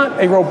 This is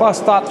not a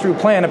robust, thought-through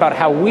plan about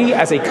how we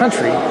as a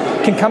country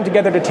can come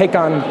together to take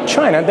on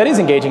China that is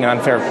engaging in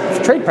unfair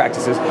trade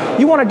practices.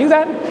 You want to do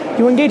that?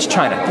 You engage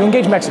China. You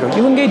engage Mexico.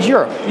 You engage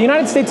Europe. The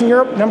United States and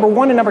Europe, number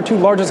one and number two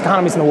largest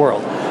economies in the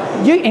world.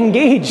 You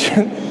engage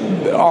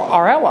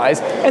our allies,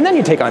 and then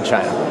you take on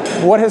China.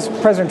 What has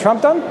President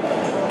Trump done?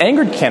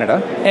 Angered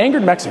Canada,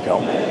 angered Mexico,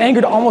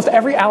 angered almost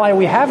every ally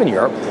we have in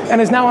Europe, and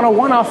is now on a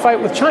one-off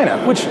fight with China,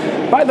 which,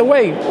 by the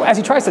way, as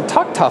he tries to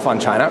talk tough on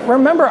China,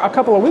 remember a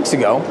couple of weeks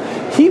ago,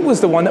 he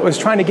was the one that was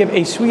trying to give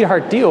a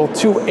sweetheart deal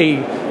to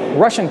a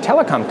Russian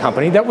telecom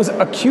company that was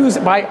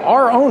accused by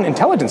our own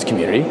intelligence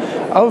community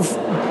of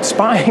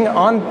spying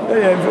on,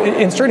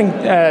 inserting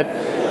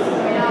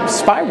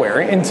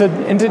spyware into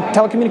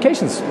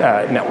telecommunications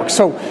networks.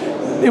 So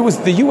it was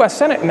the U.S.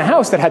 Senate and the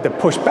House that had to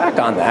push back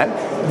on that.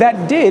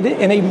 That did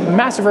in a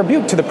massive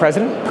rebuke to the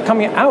president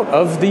coming out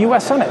of the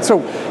U.S. Senate. So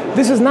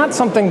this is not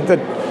something that,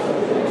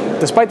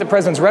 despite the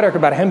president's rhetoric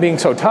about him being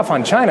so tough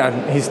on China,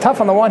 he's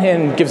tough on the one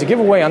hand and gives a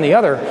giveaway on the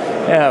other.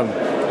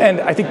 And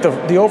I think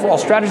the overall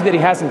strategy that he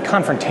has in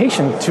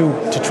confrontation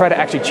to try to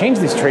actually change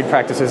these trade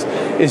practices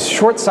is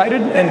short-sighted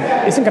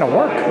and isn't going to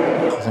work.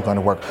 Isn't going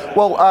to work.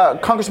 Well,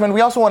 Congressman,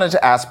 we also wanted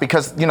to ask,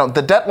 because,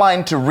 the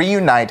deadline to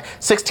reunite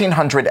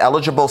 1,600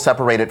 eligible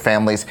separated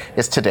families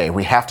is today.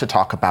 We have to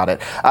talk about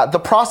it. The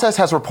process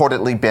has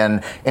reportedly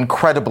been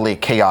incredibly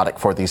chaotic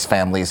for these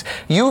families.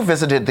 You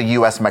visited the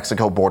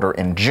U.S.-Mexico border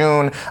in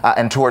June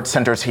and toured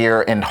centers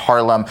here in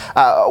Harlem.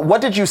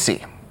 What did you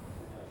see?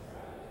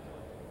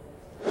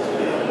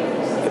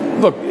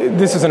 Look,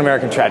 this is an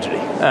American tragedy.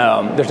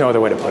 There's no other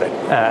way to put it.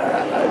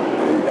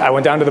 I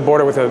went down to the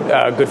border with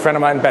a good friend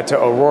of mine, Beto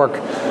O'Rourke,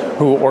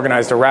 who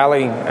organized a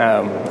rally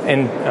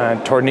in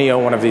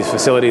Tornillo, one of these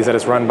facilities that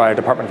is run by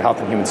the Department of Health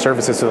and Human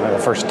Services, so the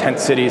first tent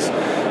cities.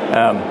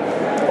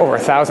 Over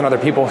 1,000 other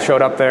people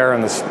showed up there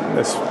in this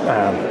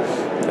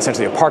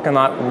essentially a parking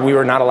lot. We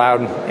were not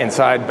allowed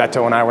inside.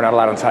 Beto and I were not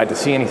allowed inside to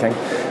see anything.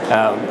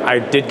 I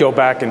did go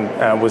back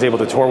and was able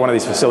to tour one of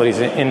these facilities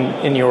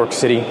in New York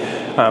City.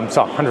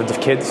 Saw hundreds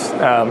of kids.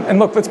 And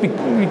look, let's be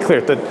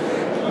clear that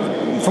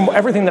from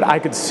everything that I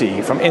could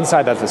see from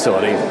inside that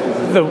facility,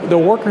 the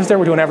workers there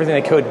were doing everything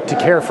they could to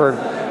care for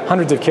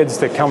hundreds of kids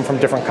that come from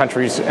different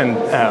countries,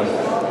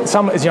 and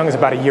some as young as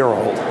about a year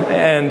old.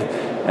 And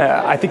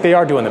I think they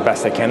are doing the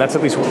best they can. That's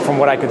at least from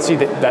what I could see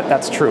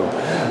that's true.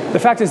 The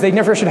fact is they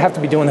never should have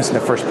to be doing this in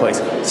the first place.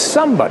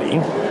 Somebody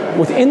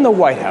within the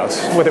White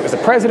House, whether it was the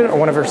president or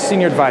one of her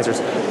senior advisors,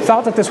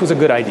 thought that this was a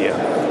good idea.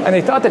 And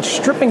they thought that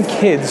stripping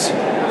kids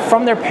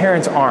from their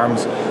parents'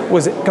 arms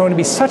was going to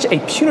be such a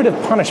punitive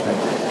punishment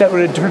that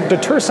would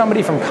deter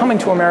somebody from coming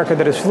to America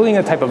that is fleeing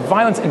the type of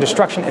violence and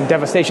destruction and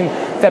devastation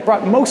that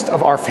brought most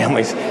of our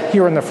families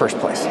here in the first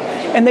place.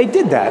 And they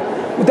did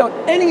that without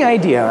any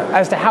idea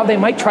as to how they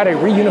might try to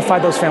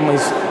reunify those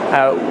families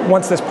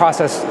once this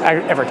process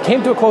ever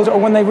came to a close, or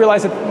when they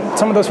realized that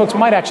some of those folks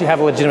might actually have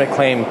a legitimate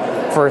claim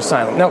for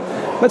asylum. Now,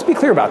 let's be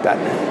clear about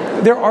that.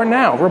 There are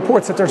now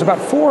reports that there's about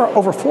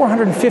over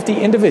 450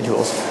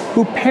 individuals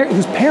whose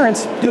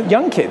parents,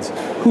 young kids,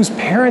 whose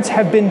parents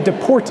have been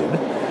deported,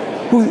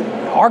 who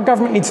our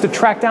government needs to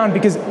track down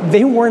because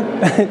they weren't,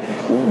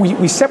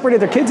 we separated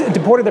their kids and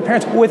deported their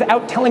parents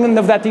without telling them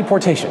of that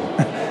deportation,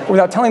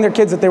 without telling their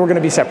kids that they were going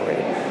to be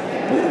separated.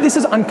 This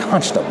is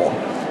unconscionable.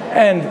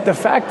 And the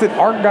fact that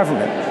our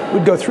government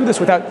would go through this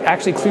without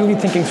actually clearly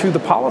thinking through the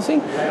policy,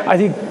 I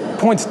think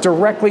points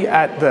directly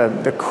at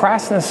the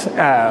crassness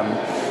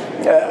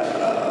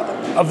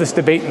of this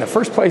debate in the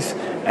first place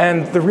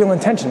and the real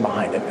intention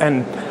behind it.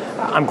 And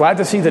I'm glad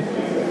to see that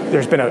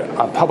there's been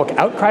a public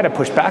outcry to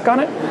push back on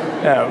it,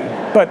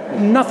 but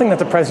nothing that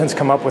the president's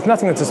come up with,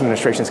 nothing that this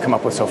administration's come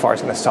up with so far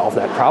is going to solve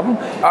that problem.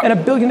 And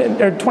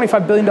a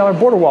 $25 billion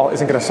border wall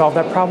isn't going to solve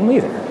that problem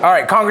either. All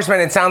right, Congressman,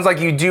 it sounds like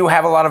you do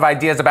have a lot of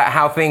ideas about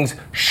how things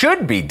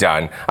should be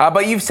done,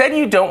 but you've said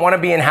you don't want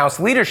to be in House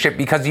leadership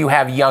because you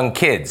have young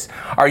kids.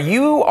 Are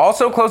you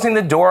also closing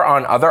the door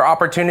on other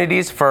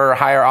opportunities for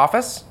higher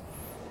office?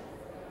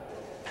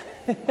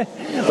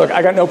 Look,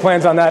 I got no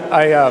plans on that.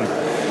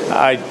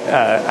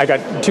 I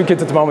got 2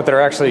 kids at the moment that are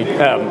actually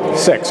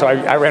sick. So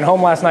I ran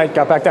home last night,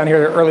 got back down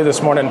here early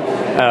this morning.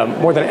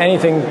 More than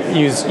anything,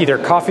 use either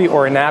coffee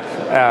or a nap,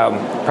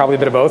 probably a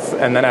bit of both.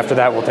 And then after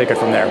that, we'll take it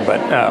from there.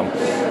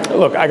 But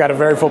look, I got a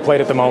very full plate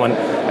at the moment.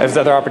 As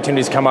other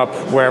opportunities come up,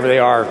 wherever they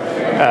are,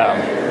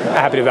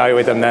 happy to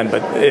evaluate them then.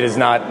 But it is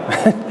not,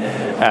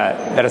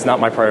 that is not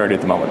my priority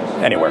at the moment,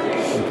 anywhere.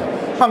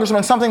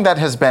 Congressman, something that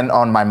has been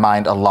on my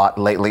mind a lot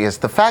lately is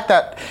the fact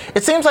that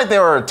it seems like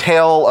there are a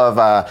tale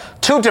of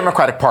 2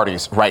 Democratic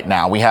parties right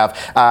now. We have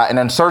an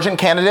insurgent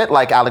candidate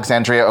like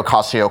Alexandria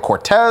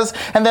Ocasio-Cortez,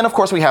 and then, of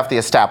course, we have the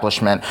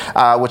establishment,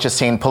 which has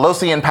seen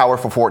Pelosi in power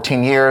for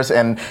 14 years,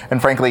 and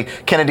frankly,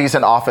 Kennedy's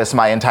in office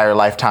my entire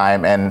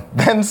lifetime, and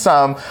then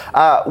some.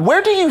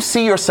 Where do you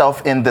see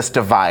yourself in this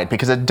divide?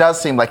 Because it does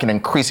seem like an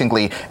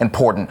increasingly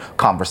important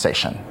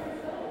conversation.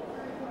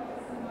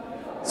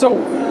 So,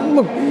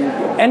 look,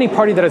 any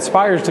party that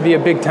aspires to be a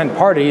Big Tent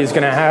party is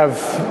going to have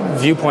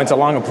viewpoints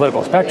along a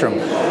political spectrum.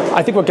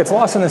 I think what gets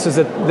lost in this is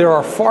that there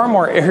are far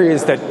more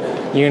areas that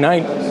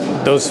unite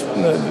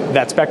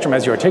that spectrum,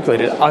 as you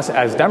articulated, us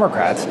as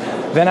Democrats,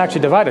 than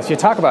actually divide us. You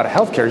talk about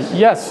healthcare.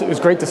 Yes, it was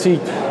great to see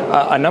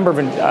a number of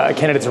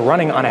candidates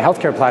running on a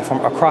healthcare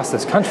platform across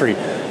this country.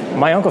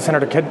 My uncle,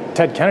 Senator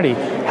Ted Kennedy,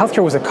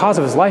 healthcare was a cause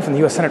of his life in the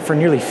U.S. Senate for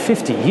nearly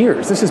 50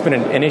 years. This has been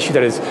an issue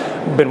that has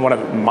been one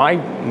of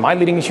my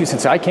leading issues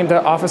since I came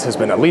to office, has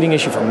been a leading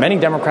issue for many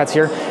Democrats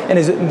here, and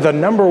is the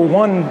number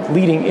 1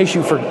 leading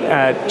issue for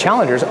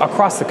challengers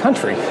across the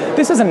country.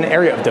 This isn't an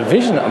area of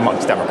division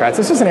amongst Democrats.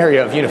 This is an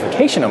area of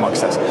unification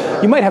amongst us.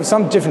 You might have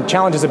some different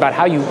challenges about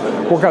how you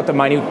work out the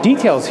minute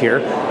details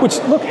here, which,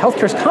 look,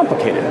 healthcare is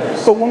complicated.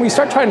 But when we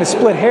start trying to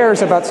split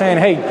hairs about saying,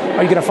 hey,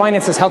 are you going to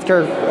finance this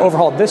healthcare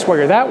overhaul this way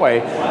or that way,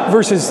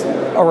 versus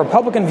a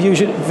Republican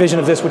vision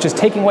of this, which is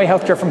taking away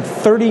healthcare from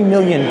 30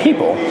 million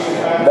people,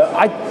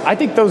 I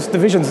think those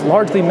divisions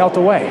largely melt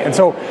away. And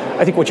so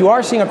I think what you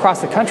are seeing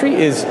across the country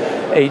is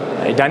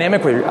a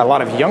dynamic where a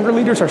lot of younger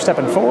leaders are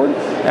stepping forward.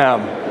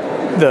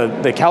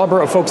 The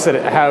caliber of folks that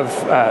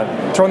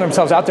have thrown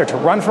themselves out there to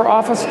run for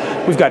office.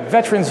 We've got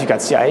veterans, you've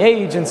got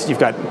CIA agents, you've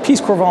got Peace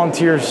Corps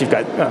volunteers, you've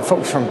got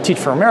folks from Teach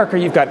for America,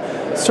 you've got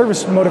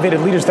service-motivated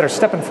leaders that are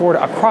stepping forward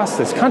across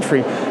this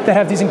country that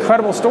have these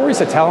incredible stories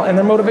to tell and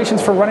their motivations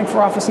for running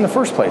for office in the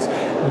first place.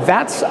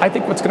 That's, I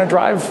think, what's going to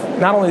drive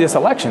not only this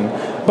election,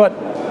 but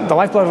the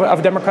lifeblood of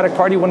a Democratic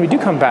Party when we do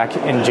come back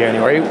in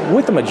January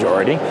with the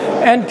majority,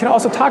 and can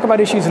also talk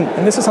about issues,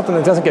 and this is something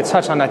that doesn't get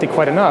touched on, I think,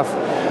 quite enough.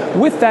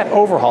 With that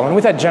overhaul and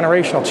with that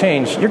generational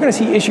change, you're going to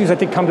see issues, I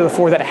think, come to the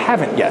fore that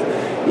haven't yet.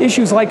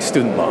 Issues like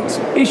student loans,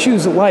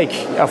 issues like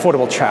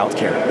affordable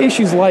childcare,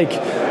 issues like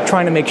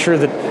trying to make sure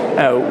that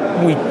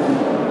we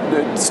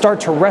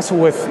start to wrestle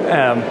with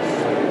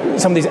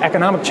some of these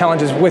economic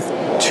challenges with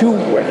 2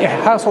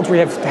 households where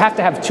you have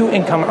to have 2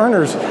 income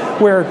earners,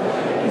 where,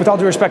 with all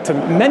due respect to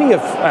many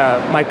of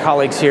my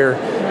colleagues here,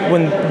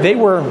 when they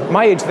were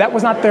my age, that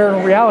was not their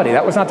reality.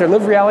 That was not their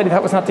lived reality.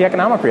 That was not the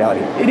economic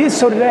reality. It is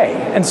so today.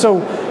 And so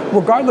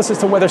regardless as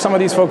to whether some of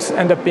these folks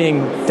end up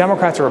being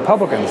Democrats or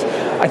Republicans,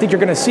 I think you're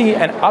going to see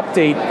an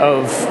update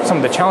of some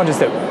of the challenges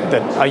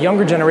that a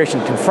younger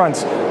generation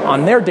confronts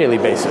on their daily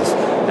basis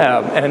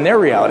and in their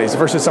realities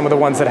versus some of the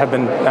ones that have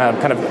been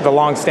kind of the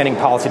long-standing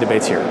policy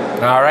debates here.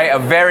 All right, a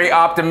very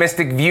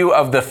optimistic view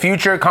of the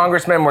future,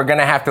 Congressman. We're going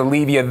to have to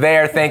leave you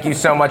there. Thank you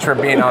so much for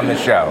being on the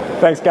show.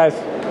 Thanks, guys.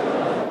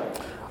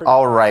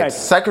 All right.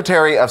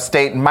 Secretary of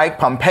State Mike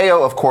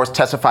Pompeo, of course,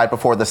 testified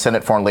before the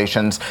Senate Foreign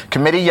Relations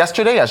Committee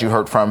yesterday, as you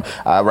heard from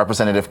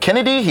Representative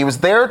Kennedy. He was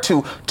there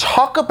to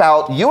talk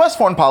about U.S.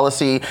 foreign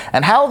policy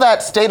and how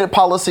that stated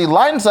policy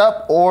lines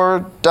up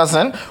or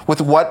doesn't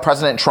with what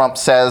President Trump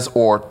says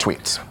or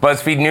tweets.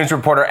 BuzzFeed News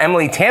reporter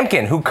Emily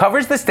Tamkin, who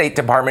covers the State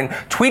Department,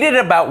 tweeted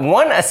about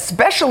one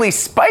especially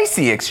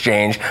spicy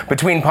exchange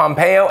between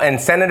Pompeo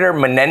and Senator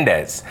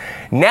Menendez.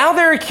 Now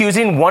they're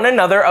accusing one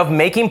another of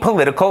making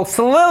political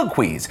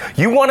soliloquies.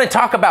 You want to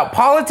talk about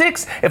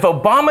politics? If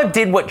Obama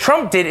did what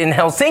Trump did in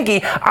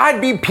Helsinki,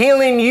 I'd be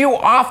peeling you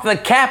off the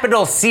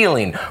Capitol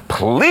ceiling.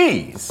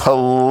 Please.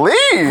 Please.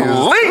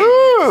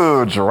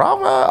 Ooh,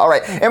 drama. All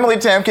right. Emily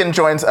Tamkin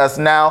joins us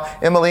now.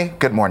 Emily,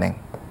 good morning.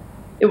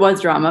 It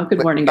was drama.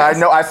 Good morning, guys. I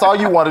know. I saw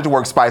you wanted to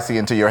work spicy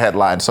into your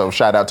headline, so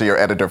shout out to your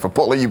editor for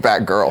pulling you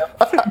back, girl.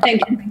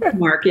 Thank you,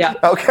 Mark. Yeah.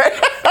 Okay.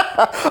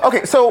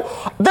 Okay, so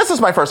this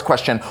is my first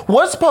question.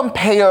 Was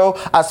Pompeo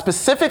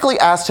specifically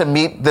asked to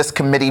meet this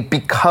committee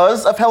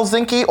because of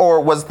Helsinki,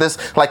 or was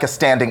this like a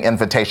standing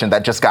invitation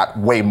that just got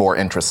way more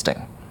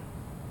interesting?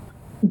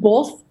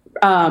 Both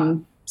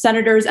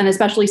senators and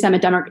especially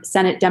Senate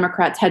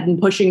Democrats had been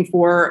pushing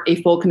for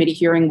a full committee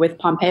hearing with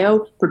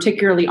Pompeo,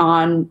 particularly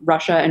on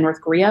Russia and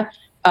North Korea.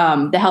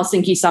 The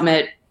Helsinki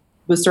summit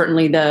was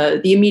certainly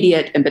the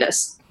immediate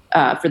impetus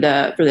for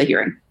the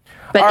hearing.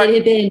 But it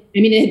had been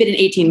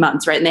 18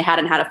 months, right? And they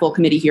hadn't had a full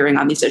committee hearing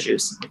on these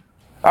issues.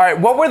 All right,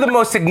 what were the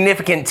most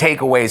significant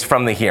takeaways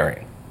from the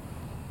hearing?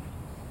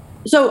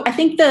 So I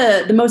think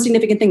the most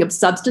significant thing of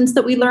substance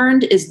that we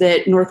learned is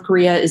that North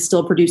Korea is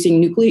still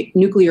producing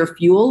nuclear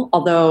fuel,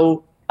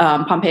 although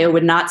Pompeo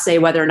would not say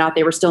whether or not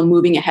they were still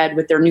moving ahead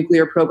with their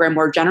nuclear program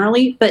more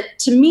generally. But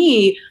to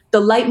me, the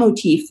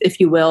leitmotif, if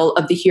you will,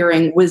 of the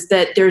hearing was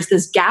that there's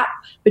this gap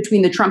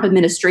between the Trump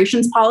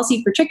administration's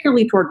policy,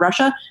 particularly toward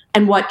Russia,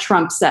 and what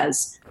Trump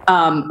says.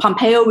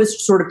 Pompeo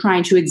was sort of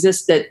trying to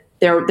exist that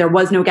there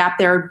was no gap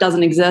there,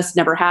 doesn't exist,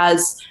 never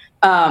has.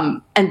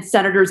 And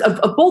senators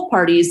of both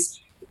parties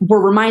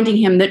were reminding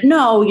him that,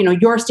 no,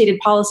 your stated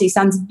policy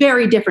sounds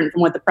very different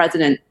from what the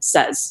president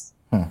says.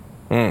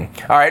 All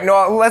right,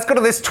 Noah, let's go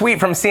to this tweet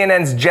from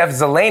CNN's Jeff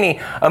Zeleny.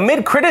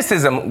 Amid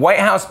criticism, White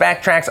House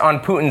backtracks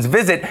on Putin's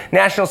visit.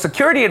 National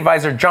Security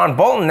Advisor John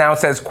Bolton now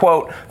says,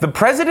 quote, the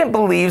president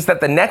believes that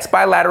the next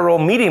bilateral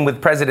meeting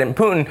with President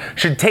Putin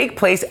should take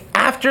place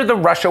after the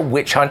Russia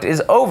witch hunt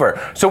is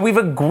over. So we've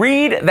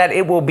agreed that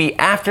it will be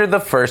after the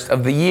first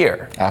of the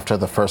year. After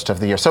the first of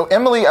the year. So,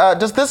 Emily,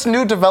 does this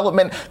new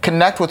development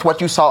connect with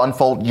what you saw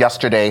unfold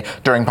yesterday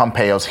during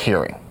Pompeo's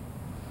hearing?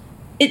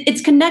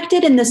 It's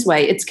connected in this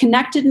way. It's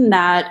connected in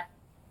that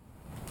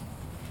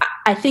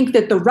I think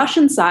that the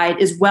Russian side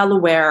is well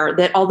aware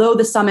that although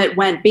the summit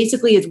went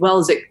basically as well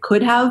as it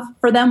could have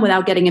for them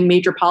without getting a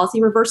major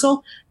policy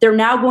reversal, they're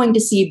now going to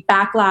see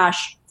backlash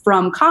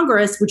from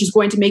Congress, which is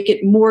going to make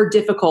it more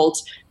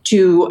difficult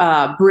to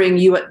bring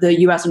the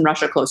U.S. and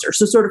Russia closer.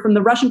 So sort of from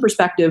the Russian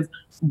perspective,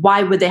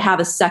 why would they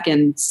have a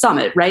second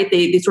summit, right?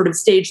 They sort of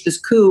staged this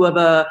coup of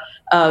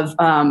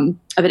an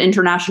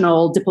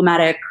international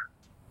diplomatic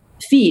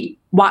feat.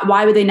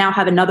 Why would they now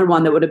have another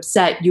one that would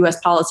upset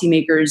U.S.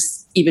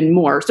 policymakers even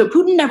more? So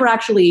Putin never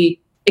actually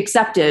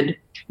accepted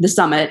the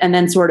summit and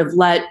then sort of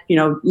let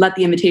the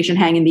invitation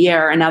hang in the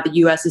air. And now the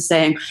U.S. is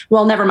saying,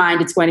 well, never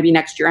mind, it's going to be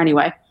next year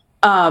anyway.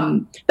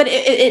 But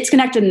it's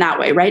connected in that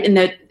way, right? And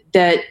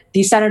that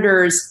these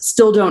senators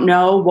still don't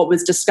know what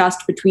was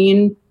discussed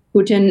between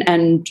Putin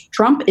and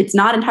Trump. It's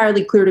not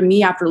entirely clear to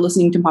me after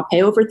listening to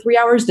Pompeo for 3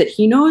 hours that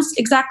he knows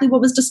exactly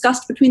what was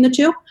discussed between the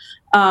two.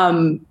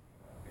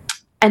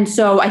 And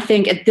so I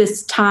think at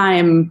this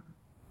time,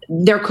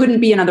 there couldn't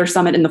be another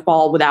summit in the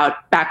fall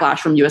without backlash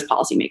from U.S.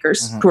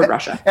 policymakers toward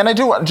Russia. And I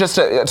do want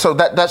so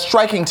that's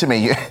striking to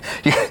me.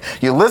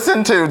 You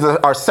listen to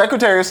our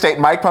Secretary of State,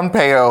 Mike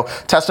Pompeo,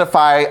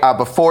 testify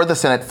before the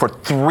Senate for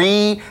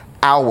 3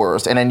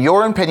 hours. And in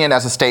your opinion,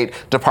 as a State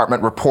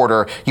Department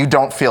reporter, you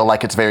don't feel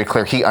like it's very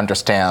clear he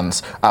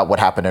understands what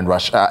happened in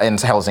Russia, in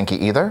Helsinki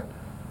either?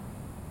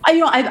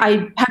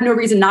 I have no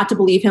reason not to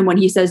believe him when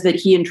he says that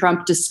he and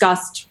Trump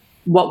discussed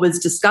what was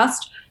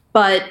discussed.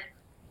 But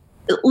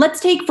let's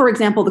take, for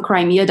example, the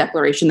Crimea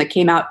Declaration that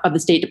came out of the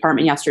State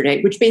Department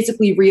yesterday, which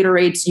basically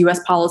reiterates U.S.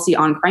 policy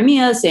on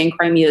Crimea, saying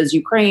Crimea is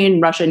Ukraine,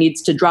 Russia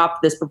needs to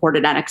drop this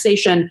purported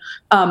annexation.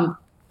 And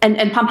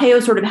Pompeo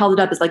sort of held it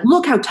up as like,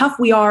 look how tough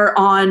we are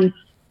on,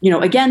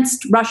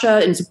 against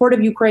Russia in support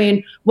of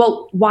Ukraine.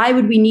 Well, why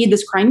would we need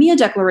this Crimea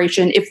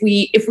Declaration if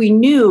we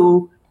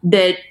knew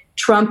that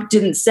Trump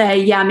didn't say,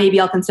 yeah, maybe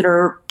I'll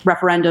consider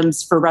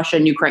referendums for Russia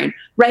and Ukraine,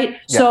 right?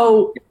 Yeah.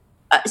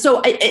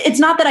 So it's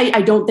not that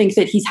I don't think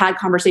that he's had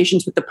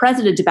conversations with the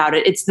president about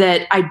it. It's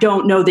that I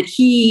don't know that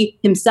he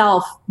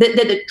himself,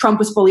 that Trump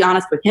was fully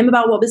honest with him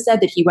about what was said,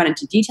 that he went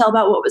into detail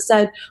about what was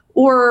said,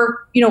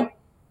 or,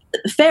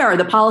 fair,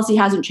 the policy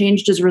hasn't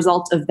changed as a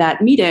result of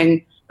that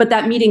meeting, but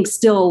that meeting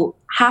still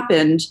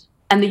happened.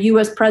 And the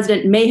U.S.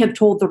 president may have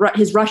told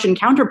his Russian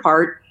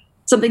counterpart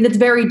something that's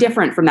very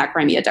different from that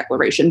Crimea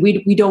Declaration.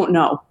 We don't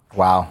know.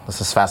 Wow, this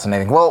is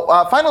fascinating.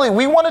 Well, finally,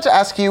 we wanted to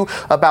ask you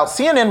about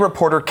CNN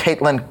reporter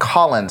Caitlin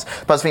Collins.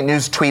 BuzzFeed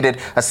News tweeted,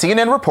 a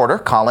CNN reporter,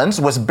 Collins,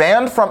 was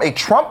banned from a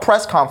Trump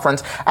press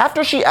conference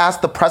after she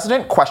asked the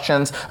president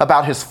questions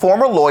about his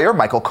former lawyer,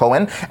 Michael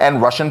Cohen, and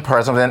Russian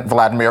President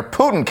Vladimir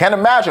Putin. Can't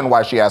imagine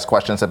why she asked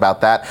questions about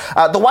that.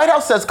 The White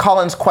House says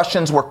Collins'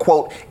 questions were,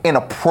 quote,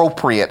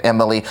 inappropriate,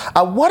 Emily.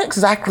 What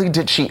exactly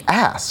did she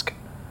ask?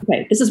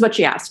 Okay, this is what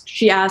she asked.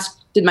 She asked,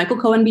 did Michael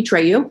Cohen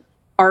betray you?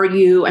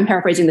 I'm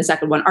paraphrasing the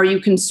second one, are you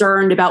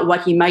concerned about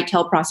what he might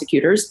tell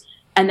prosecutors?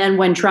 And then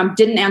when Trump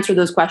didn't answer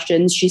those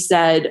questions, she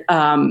said,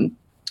 I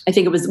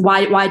think it was,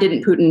 why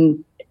didn't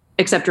Putin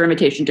accept your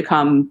invitation to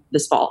come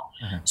this fall?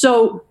 Mm-hmm.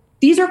 So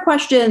these are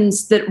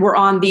questions that were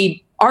on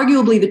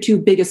arguably the two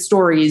biggest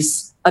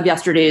stories of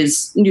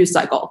yesterday's news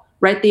cycle,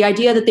 right? The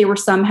idea that they were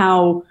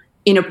somehow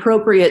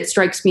inappropriate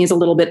strikes me as a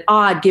little bit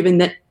odd, given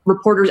that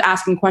reporters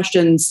asking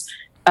questions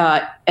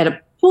at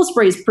a pool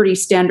spray is pretty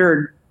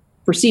standard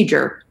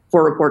procedure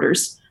for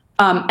reporters.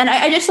 And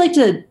I just like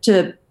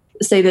to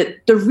say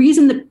that the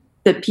reason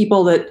that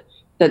people that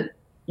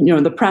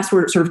the press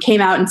were sort of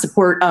came out in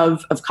support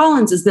of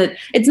Collins is that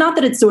it's not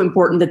that it's so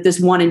important that this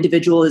one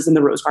individual is in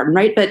the Rose Garden,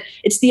 right? But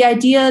it's the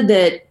idea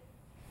that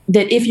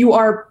if you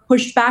are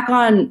pushed back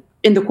on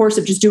in the course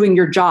of just doing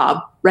your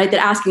job, right, that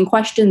asking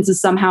questions is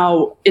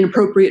somehow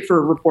inappropriate for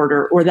a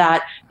reporter, or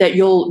that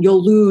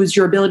you'll lose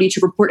your ability to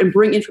report and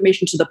bring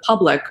information to the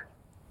public.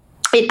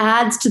 It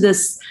adds to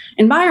this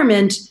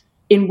environment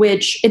in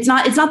which it's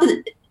not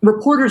that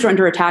reporters are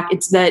under attack,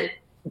 it's that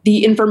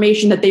the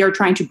information that they are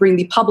trying to bring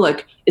the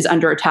public is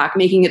under attack,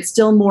 making it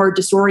still more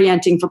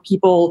disorienting for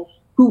people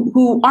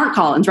who aren't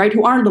Collins, right,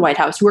 who aren't in the White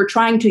House, who are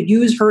trying to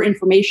use her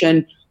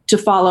information to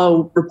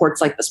follow reports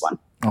like this one.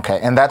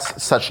 Okay, and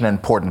that's such an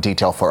important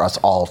detail for us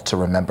all to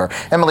remember.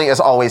 Emily, as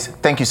always,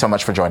 thank you so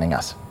much for joining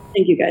us.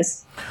 Thank you,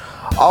 guys.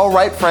 All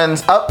right,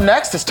 friends, up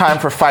next, it's time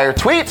for Fire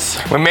Tweets.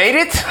 We made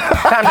it.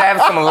 Time to have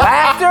some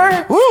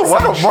laughter, Woo,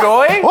 some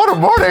joy. What a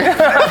morning.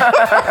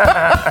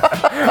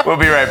 We'll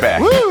be right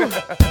back. Woo.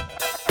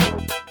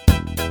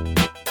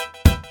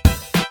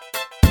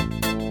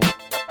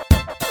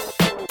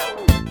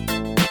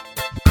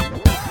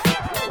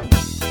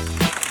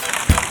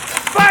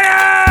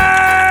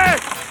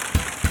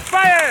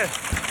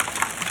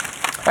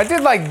 I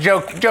did like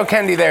Joe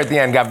Kennedy there at the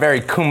end, got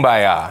very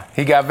kumbaya.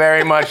 He got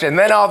very much, and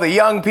then all the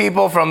young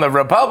people from the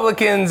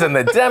Republicans and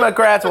the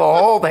Democrats will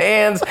hold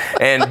hands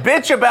and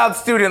bitch about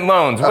student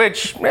loans,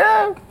 which,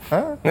 Not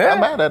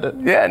mad at it.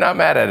 Yeah, not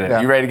mad at it. Yeah.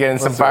 You ready to get in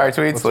some fire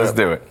tweets? Let's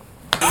do it. it.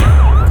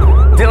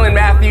 Dylan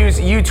Matthews,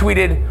 you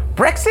tweeted,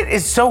 Brexit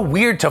is so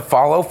weird to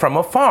follow from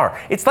afar.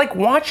 It's like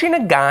watching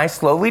a guy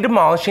slowly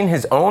demolishing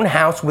his own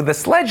house with a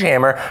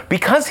sledgehammer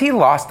because he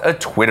lost a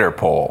Twitter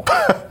poll.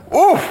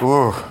 Oof.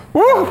 Oof.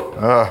 Woo.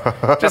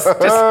 Just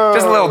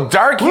a little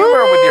dark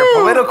humor with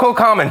your political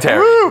commentary.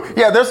 Woo.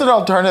 Yeah, there's an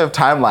alternative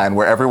timeline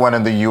where everyone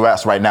in the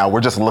U.S. right now,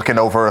 we're just looking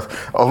over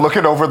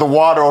the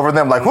water over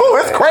them like, whoo,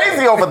 it's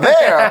crazy over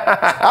there.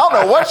 I don't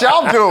know what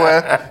y'all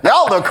doing.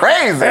 Y'all look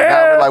crazy.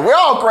 Now we're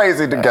all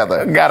crazy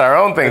together. Got our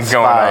own things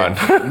going on.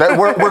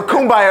 We're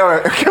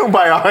kumbaya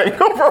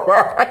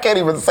over I can't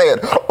even say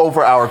it,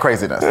 over our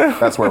craziness.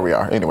 That's where we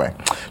are. Anyway,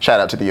 shout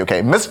out to the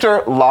UK.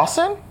 Mr.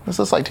 Lawson, is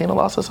this like Tina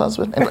Lawson's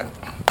husband? Anyway.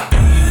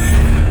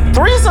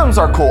 Threesomes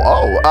are cool.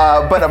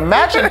 But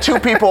imagine two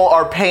people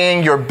are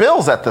paying your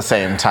bills at the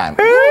same time.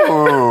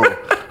 Ooh.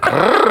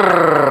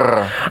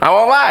 I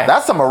won't lie.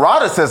 That's some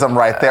eroticism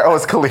right there. Oh,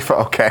 it's Khalifa.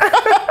 Okay.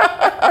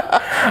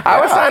 I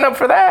would sign up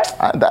for that.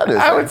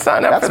 I would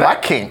sign up for that.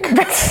 That's my kink.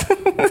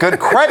 Good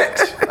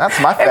credit. That's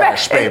my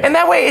fetish, baby. And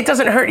that way it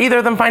doesn't hurt either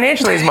of them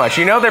financially as much.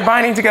 You know, they're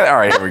binding together. All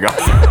right, here we go.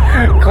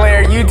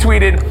 Claire, you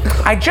tweeted,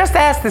 I just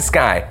asked this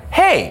guy,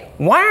 hey,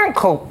 why aren't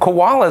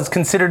koalas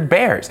considered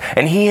bears?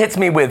 And he hits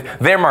me with,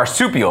 they're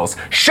marsupials.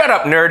 Shut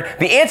up, nerd.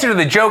 The answer to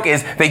the joke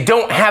is they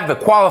don't have the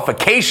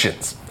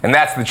qualifications. And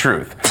that's the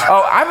truth.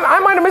 Oh, I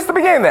might have missed the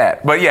beginning of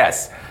that, but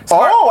yes.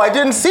 I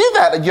didn't see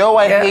that. Yo,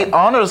 I hate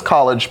honors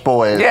college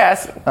boys.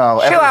 Yes. Chill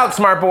out,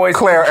 smart boys.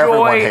 Claire, Enjoy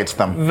everyone hates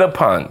them. The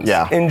puns.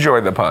 Yeah.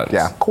 Enjoy the puns.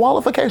 Yeah.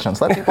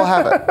 Qualifications. Let people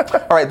have it.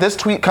 All right, this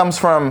tweet comes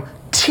from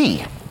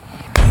T.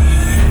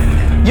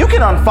 You can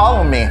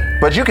unfollow me,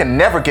 but you can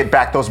never get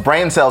back those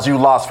brain cells you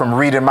lost from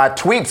reading my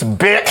tweets,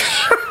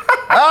 bitch.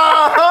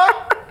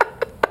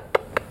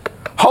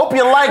 Hope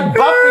you like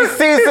Buffy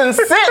season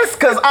 6,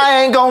 because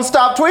I ain't gonna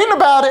stop tweeting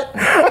about it.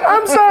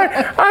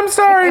 I'm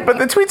sorry, but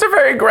the tweets are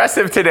very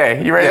aggressive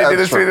today. You ready to do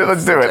this tweet?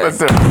 Let's do it.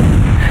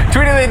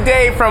 Tweet of the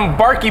day from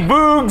Barky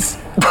Boogs.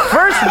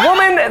 First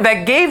woman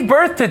that gave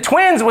birth to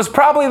twins was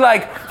probably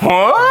like,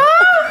 what?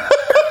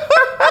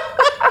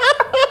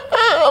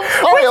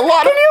 Sorry, a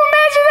lot Can you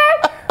imagine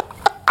that?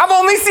 I've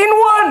only seen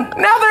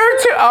one. Now there are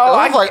two. Oh,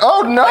 I was like,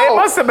 oh no. It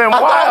must have been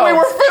wild. I thought we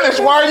were finished.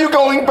 Why are you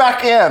going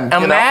back in?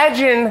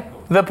 Imagine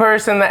the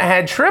person that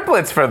had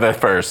triplets for the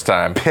first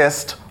time.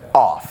 Pissed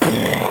off.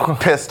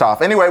 Pissed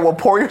off. Anyway, well,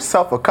 pour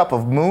yourself a cup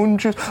of moon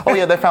juice. Oh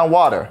yeah, they found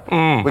water.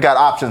 We got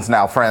options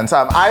now, friends.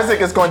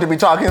 Isaac is going to be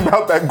talking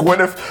about that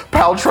Gwyneth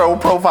Paltrow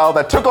profile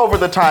that took over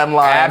the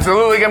timeline.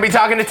 Absolutely going to be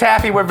talking to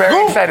Taffy. We're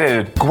very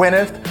excited.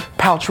 Gwyneth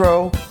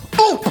Paltrow.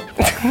 Oop.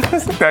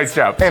 Nice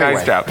job. Anyway.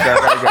 Nice job. Very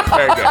good.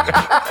 Very good.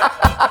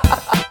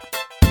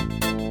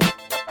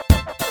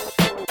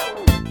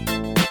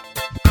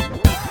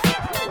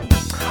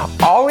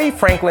 Ollie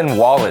Franklin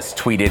Wallace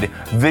tweeted,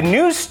 the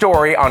news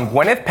story on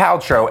Gwyneth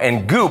Paltrow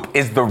and Goop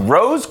is the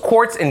rose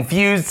quartz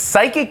infused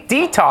psychic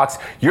detox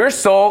your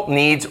soul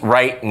needs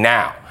right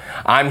now.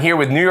 I'm here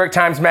with New York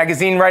Times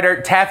Magazine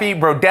writer Taffy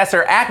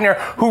Brodesser-Akner,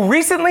 who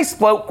recently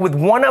spoke with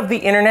one of the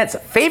internet's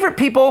favorite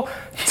people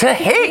to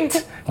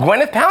hate,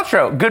 Gwyneth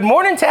Paltrow. Good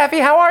morning, Taffy.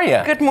 How are you?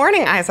 Good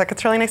morning, Isaac.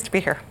 It's really nice to be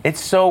here. It's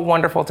so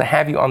wonderful to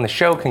have you on the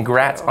show.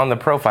 Congrats on the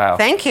profile.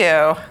 Thank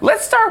you.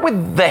 Let's start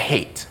with the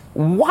hate.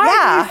 Why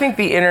do you think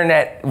the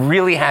internet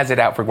really has it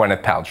out for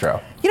Gwyneth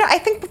Paltrow? You know, I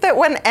think that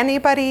when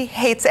anybody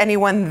hates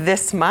anyone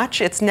this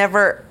much, it's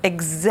never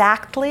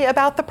exactly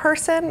about the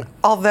person,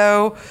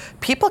 although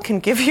people can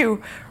give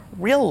you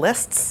real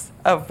lists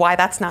of why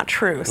that's not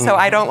true. So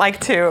I don't like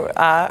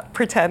to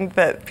pretend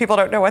that people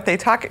don't know what they're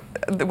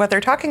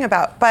talking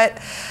about. But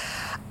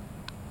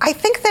I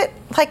think that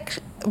like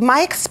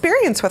my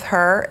experience with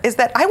her is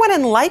that I went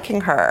in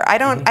liking her.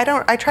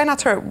 I try not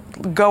to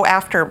go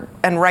after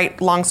and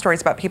write long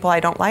stories about people I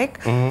don't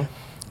like. And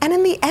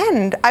in the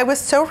end, I was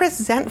so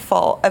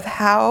resentful of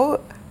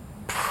how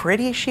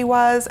pretty she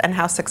was and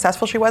how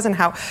successful she was and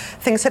how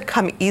things had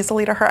come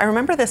easily to her. I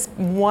remember this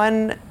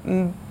one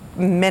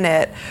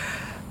minute,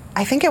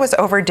 I think it was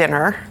over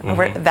dinner,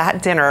 over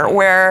that dinner,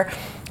 where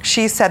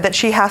she said that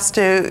she has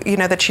to,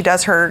 that she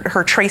does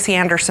her Tracy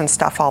Anderson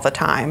stuff all the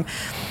time.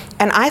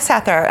 And I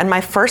sat there and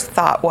my first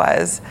thought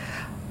was,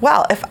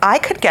 well, if I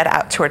could get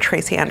out to a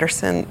Tracy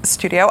Anderson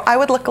studio, I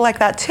would look like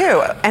that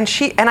too.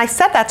 And I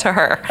said that to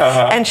her.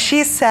 And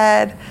she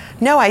said,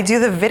 no, I do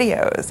the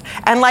videos.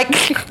 And like,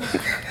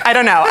 I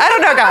don't know,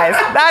 guys.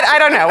 I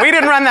don't know. We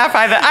didn't run that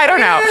by I don't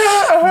know.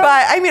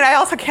 But I mean, I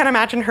also can't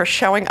imagine her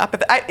showing up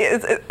at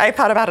I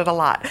thought about it a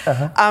lot.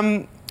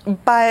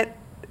 But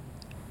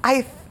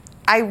I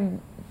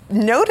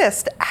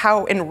noticed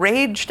how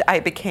enraged I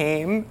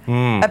became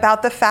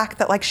about the fact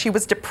that like she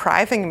was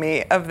depriving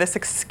me of this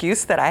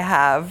excuse that I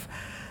have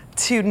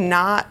to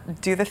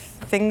not do the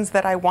things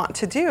that I want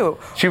to do,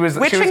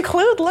 which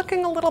include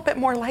looking a little bit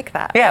more like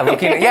that. Yeah,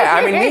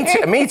 I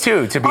mean, me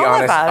too. To be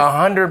honest,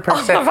 100%.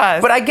 All of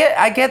us. But I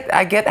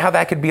get how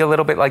that could be a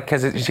little bit like,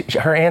 because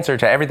her answer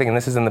to everything, and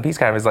this is in the piece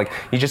kind of, is like,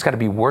 you just got to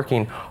be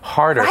working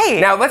harder. Right.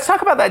 Now let's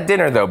talk about that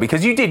dinner though,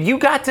 because you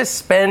got to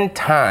spend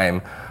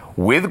time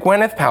with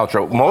Gwyneth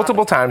Paltrow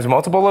multiple times,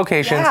 multiple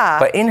locations,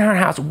 but in her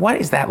house. What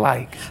is that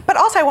like? But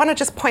also I want to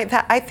just point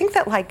that I think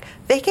that like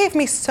they gave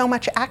me so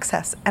much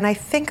access, and I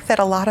think that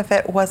a lot of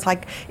it was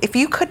like, if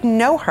you could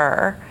know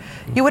her,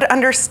 you would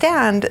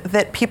understand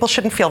that people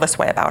shouldn't feel this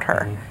way about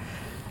her.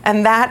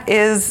 And that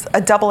is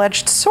a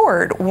double-edged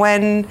sword.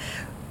 When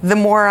the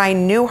more I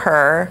knew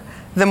her,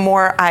 the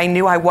more I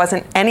knew I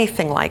wasn't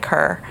anything like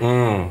her.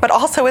 But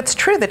also it's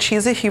true that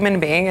she's a human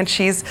being and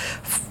she's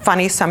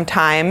funny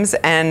sometimes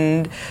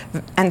and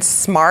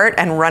smart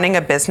and running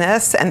a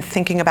business and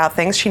thinking about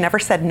things. She never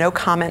said no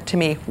comment to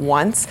me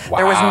once. Wow.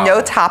 There was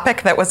no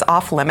topic that was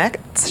off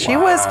limits. She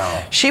was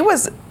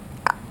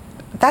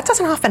that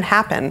doesn't often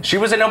happen. She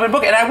was an open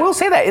book, and I will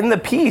say that in the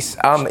piece,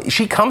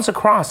 she comes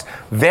across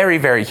very,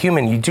 very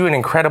human. You do an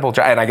incredible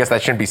job, and I guess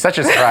that shouldn't be such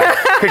a surprise,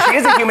 because she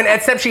is a human,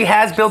 except she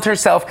has built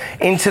herself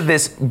into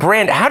this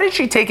brand. How did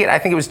she take it, I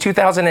think it was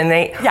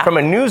 2008, from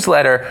a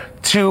newsletter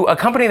to a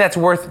company that's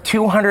worth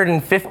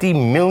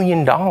 $250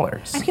 million?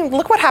 I mean,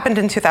 look what happened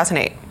in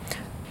 2008.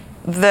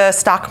 The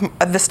stock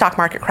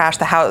market crashed,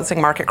 the housing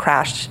market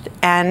crashed,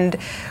 and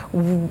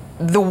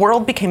the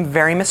world became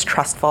very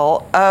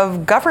mistrustful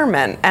of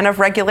government and of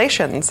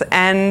regulations,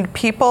 and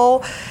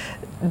people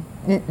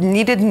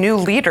needed new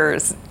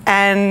leaders,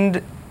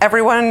 and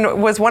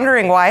everyone was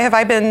wondering, why have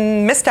I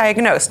been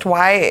misdiagnosed?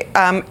 Why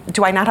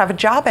do I not have a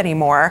job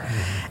anymore?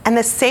 And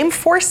the same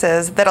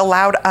forces that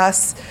allowed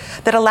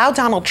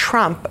Donald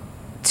Trump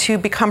to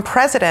become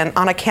president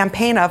on a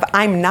campaign of,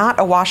 I'm not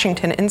a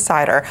Washington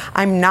insider,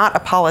 I'm not a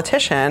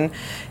politician,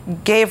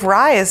 gave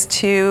rise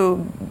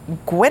to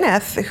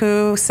Gwyneth,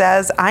 who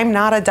says, I'm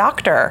not a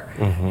doctor.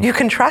 You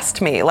can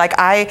trust me. Like,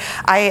 I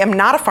am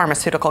not a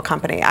pharmaceutical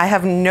company. I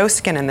have no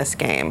skin in this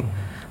game.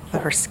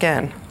 Her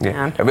skin,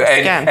 man.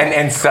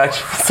 And such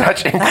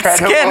incredible. That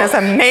skin is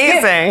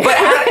amazing. But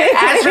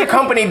as your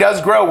company does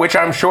grow, which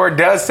I'm sure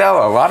does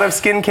sell a lot of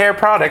skincare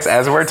products,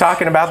 as we're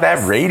talking about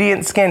that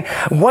radiant skin,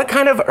 what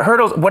kind of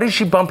hurdles, what is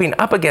she bumping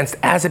up against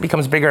as it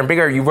becomes bigger and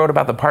bigger? You wrote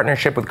about the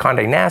partnership with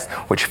Condé Nast,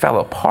 which fell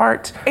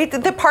apart.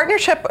 The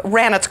partnership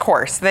ran its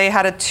course. They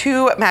had a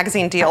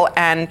 2-magazine deal,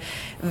 and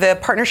the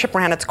partnership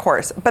ran its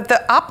course. But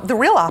the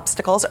real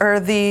obstacles are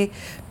the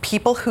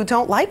people who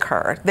don't like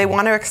her. They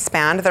want to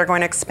expand. They're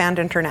going to expand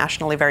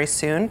internationally very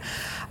soon.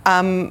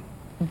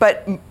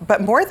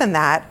 But more than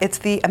that, it's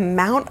the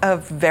amount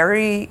of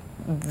very,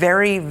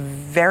 very,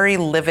 very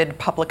livid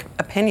public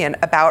opinion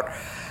about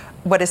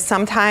what is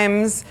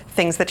sometimes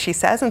things that she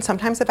says and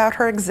sometimes about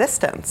her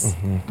existence.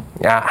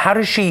 How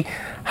does she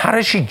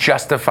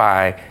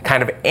justify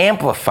kind of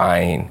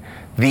amplifying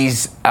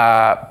these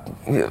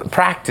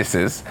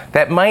practices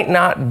that might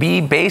not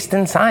be based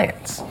in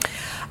science?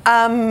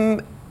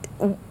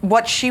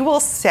 What she will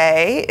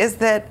say is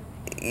that,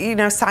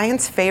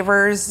 science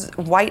favors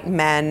white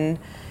men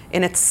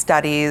in its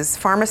studies.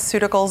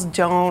 Pharmaceutical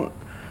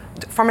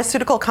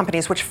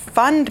companies, which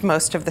fund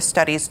most of the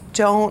studies,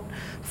 don't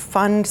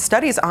fund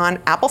studies on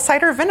apple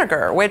cider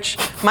vinegar, which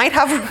might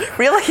have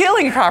real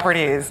healing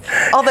properties.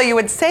 Although you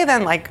would say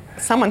then, like,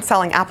 someone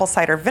selling apple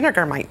cider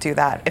vinegar might do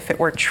that if it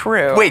were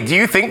true. Wait, do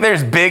you think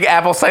there's big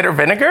apple cider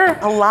vinegar?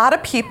 A lot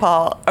of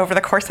people over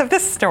the course of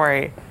this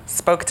story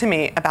spoke to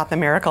me about the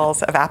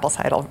miracles of apple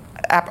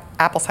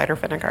cider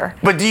vinegar.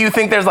 But do you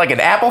think there's like an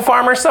apple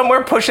farmer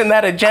somewhere pushing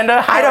that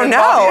agenda? I don't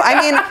know. I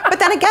mean, but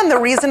then again, the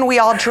reason we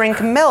all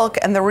drink milk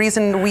and the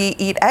reason we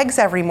eat eggs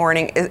every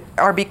morning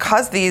are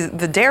because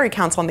the Dairy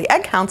Council and the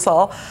Egg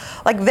Council,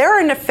 like, there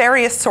are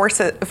nefarious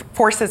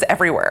forces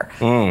everywhere.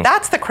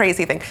 That's the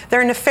crazy thing. There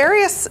are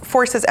nefarious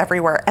forces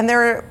everywhere, and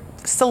there are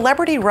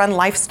celebrity-run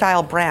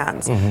lifestyle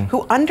brands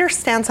who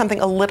understand something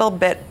a little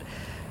bit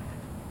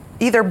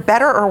either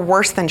better or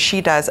worse than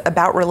she does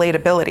about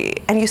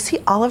relatability. And you see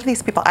all of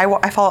these people,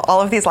 I follow all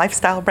of these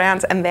lifestyle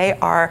brands, and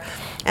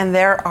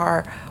there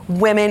are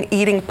women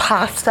eating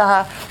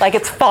pasta, like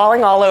it's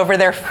falling all over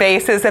their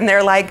faces, and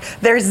they're like,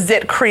 there's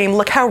zit cream,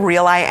 look how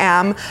real I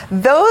am.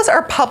 Those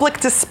are public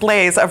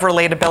displays of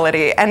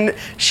relatability, and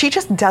she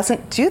just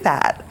doesn't do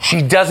that.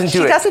 She doesn't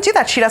do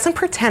that. She doesn't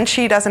pretend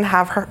she doesn't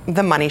have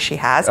the money she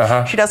has.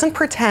 She doesn't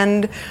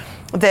pretend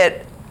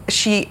that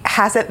she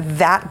has it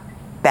that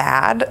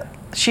bad.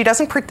 She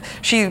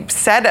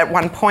said at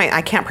one point,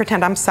 I can't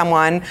pretend I'm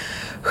someone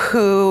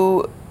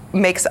who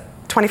makes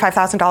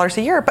 $25,000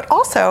 a year, but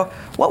also,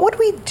 what would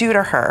we do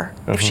to her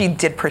if she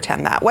did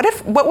pretend that?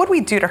 What would we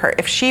do to her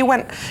if she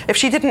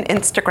did an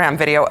Instagram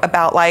video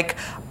about like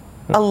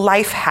a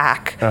life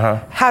hack,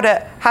 how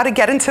to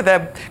get into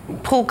the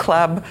pool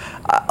club,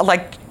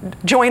 like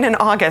join in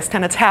August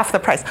and it's half the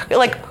price.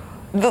 Like,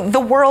 the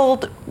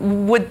world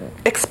would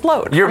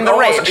explode from the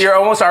rage. You're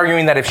almost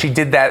arguing that if she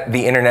did that,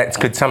 the internet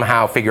could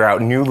somehow figure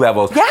out new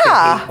levels to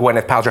Yeah. hate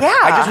Gwyneth Paltrow. Yeah.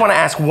 I just want to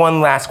ask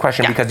one last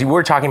question because you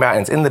were talking about,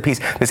 and it's in the piece,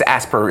 this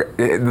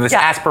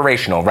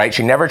aspirational, right?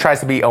 She never tries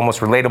to be almost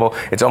relatable.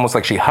 It's almost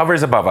like she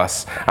hovers above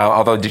us,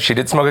 although she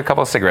did smoke a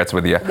couple of cigarettes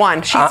with you.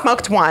 One. She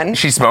smoked one.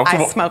 She smoked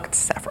I smoked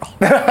several.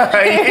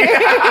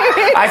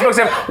 I smoked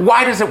several.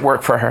 Why does it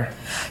work for her?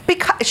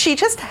 Because she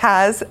just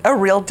has a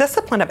real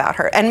discipline about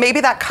her. And maybe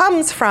that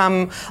comes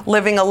from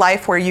living a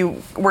life where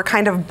you were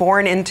kind of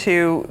born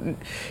into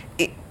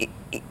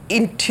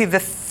the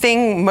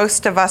thing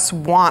most of us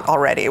want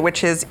already,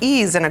 which is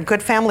ease and a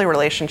good family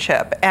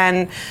relationship.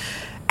 And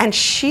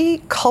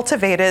she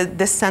cultivated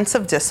this sense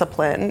of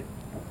discipline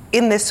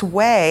in this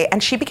way,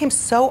 and she became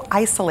so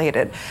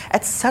isolated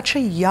at such a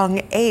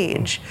young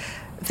age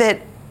that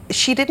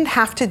she didn't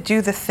have to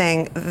do the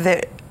thing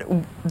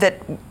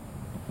that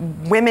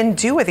women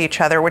do with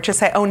each other, which is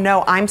say, oh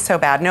no, I'm so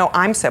bad. No,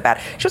 I'm so bad.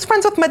 She was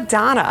friends with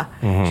Madonna.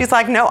 She's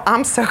like, no,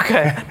 I'm so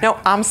good. No,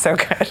 I'm so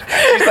good.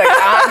 She's like,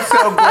 I'm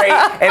so great.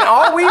 And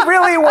all we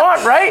really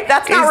want, right?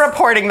 That's not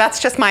reporting.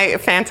 That's just my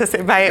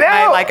fantasy, my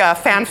like a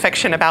fan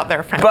fiction about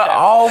their friendship. But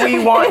all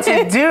we want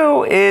to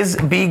do is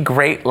be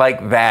great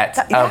like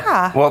that.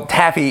 Yeah. Well,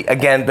 Taffy,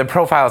 again, the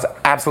profile is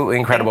absolutely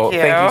incredible.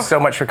 Thank you so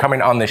much for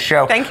coming on the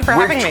show. Thank you for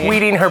having me. We're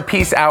tweeting her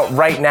piece out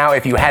right now.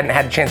 If you hadn't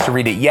had a chance to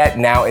read it yet,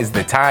 now is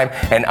the time.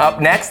 And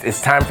up next,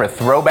 it's time for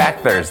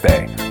Throwback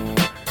Thursday.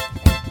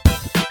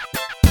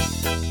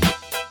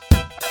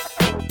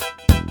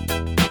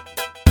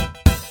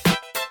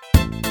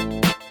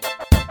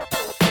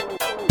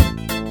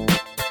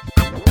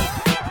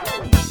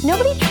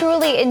 Nobody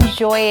truly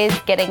enjoys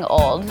getting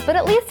old, but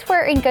at least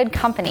we're in good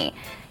company.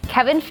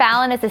 Kevin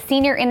Fallon is a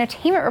senior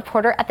entertainment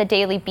reporter at the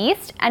Daily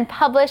Beast and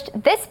published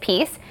this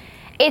piece,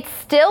 It's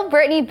Still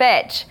Britney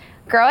Bitch,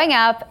 Growing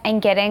Up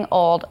and Getting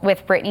Old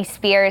with Britney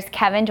Spears.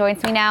 Kevin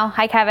joins me now.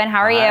 Hi, Kevin. How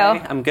are you?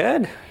 I'm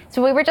good.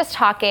 So we were just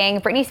talking.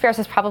 Britney Spears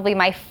was probably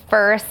my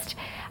first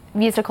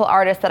musical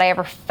artist that I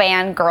ever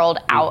fangirled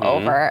out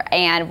over.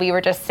 And we were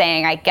just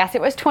saying, I guess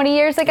it was 20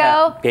 years ago.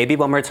 Yeah. Baby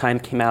One More Time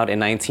came out in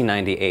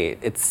 1998.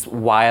 It's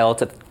wild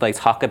to like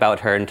talk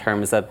about her in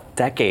terms of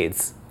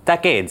decades.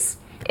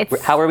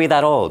 How are we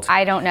that old?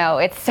 I don't know.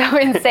 It's so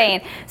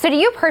insane. So do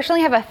you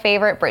personally have a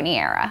favorite Britney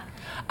era?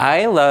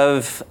 I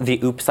love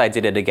the Oops, I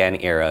Did It Again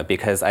era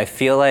because I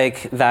feel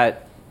like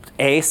that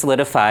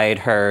solidified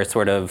her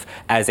sort of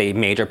as a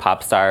major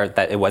pop star,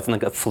 that it wasn't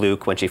like a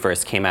fluke when she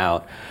first came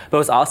out, but it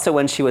was also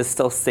when she was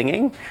still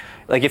singing.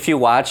 Like if you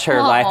watch her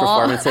live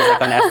performances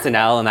like on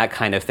SNL and that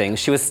kind of thing,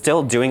 she was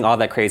still doing all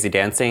that crazy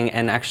dancing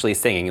and actually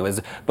singing. It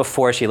was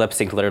before she lip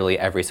synced literally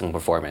every single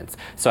performance.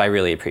 So I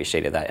really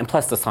appreciated that. And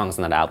plus the songs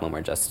on that album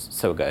were just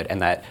so good.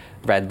 And that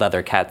red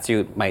leather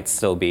catsuit might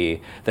still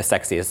be the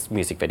sexiest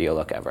music video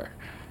look ever.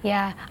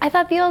 Yeah, I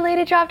thought the old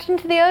lady dropped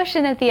into the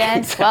ocean at the end.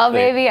 Exactly. Well,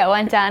 baby, I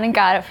went down and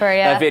got it for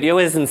you. That video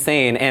is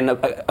insane, and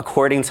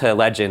according to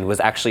legend, was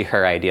actually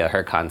her idea,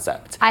 her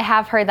concept. I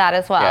have heard that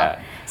as well.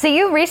 Yeah. So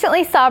you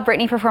recently saw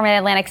Britney perform in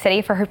Atlantic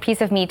City for her Piece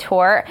of Me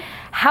tour.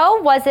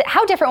 How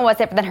different was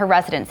it than her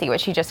residency,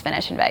 which she just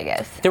finished in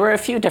Vegas? There were a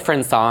few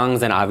different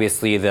songs, and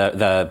obviously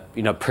the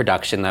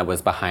production that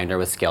was behind her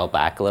was scaled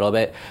back a little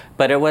bit,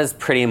 but it was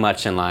pretty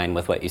much in line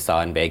with what you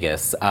saw in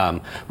Vegas,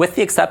 with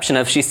the exception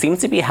of she seems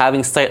to be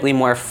having slightly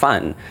more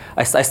fun.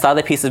 I saw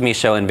the Piece of Me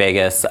show in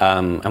Vegas, I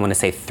want to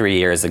say 3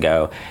 years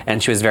ago,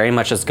 and she was very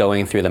much just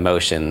going through the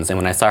motions. And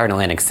when I saw her in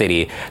Atlantic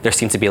City, there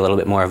seemed to be a little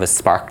bit more of a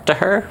spark to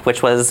her,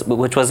 which was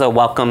a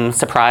welcome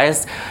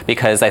surprise,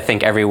 because I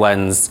think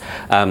everyone's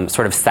sort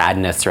sort of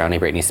sadness surrounding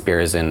Britney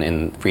Spears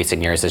in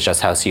recent years is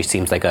just how she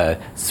seems like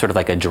a sort of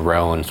like a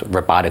drone, sort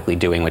of robotically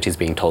doing what she's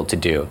being told to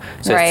do.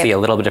 So to see a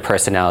little bit of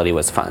personality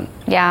was fun.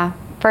 Yeah,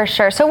 for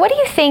sure. So what do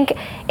you think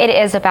it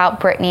is about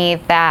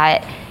Britney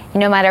that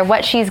no matter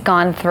what she's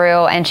gone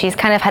through, and she's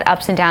kind of had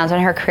ups and downs in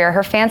her career,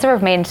 her fans have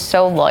remained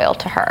so loyal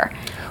to her?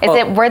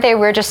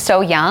 We're just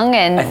so young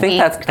and we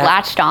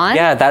latched on?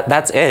 Yeah,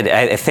 that's it.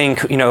 I think,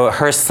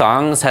 her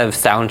songs have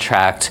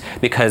soundtracked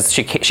because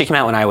she came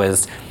out when I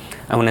was,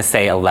 I want to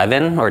say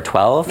 11 or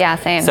 12. Yeah,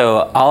 same.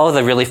 So all of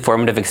the really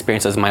formative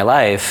experiences of my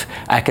life,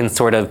 I can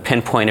sort of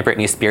pinpoint a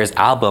Britney Spears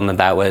album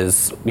that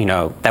was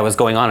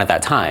going on at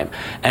that time.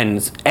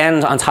 And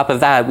on top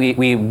of that,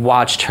 we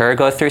watched her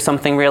go through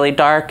something really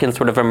dark and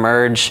sort of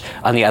emerge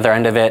on the other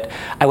end of it.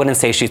 I wouldn't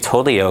say she's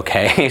totally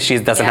okay. She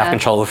doesn't have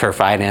control of her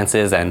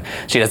finances, and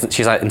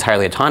she's not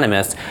entirely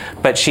autonomous,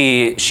 but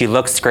she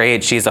looks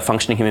great. She's a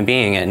functioning human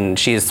being, and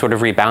she's sort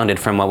of rebounded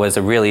from what was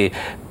a really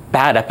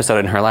bad episode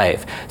in her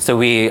life.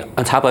 So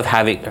on top of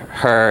having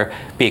her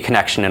be a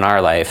connection in our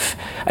life,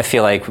 I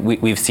feel like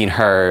we've seen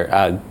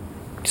her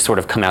sort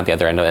of come out the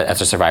other end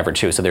as a survivor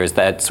too. So there's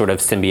that sort of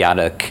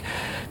symbiotic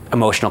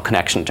emotional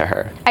connection to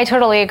her. I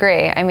totally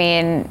agree. I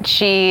mean,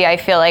 she, I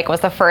feel like, was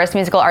the first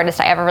musical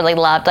artist I ever really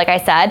loved. Like I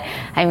said,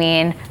 I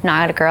mean,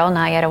 not a girl,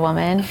 not yet a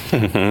woman.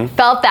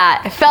 Felt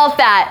that.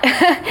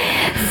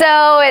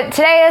 So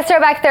today is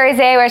Throwback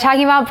Thursday. We're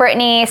talking about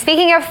Britney.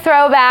 Speaking of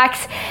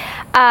throwbacks,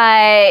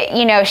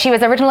 she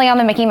was originally on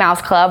the Mickey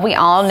Mouse Club. We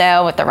all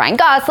know, with the Ryan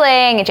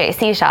Gosling,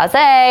 JC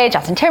Chasez,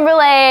 Justin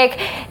Timberlake.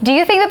 Do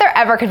you think that there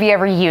ever could be a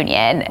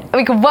reunion?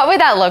 Like, what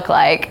would that look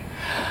like?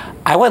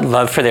 I would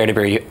love for there to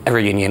be a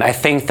reunion. I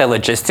think the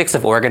logistics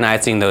of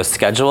organizing those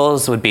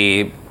schedules would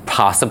be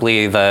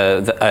possibly a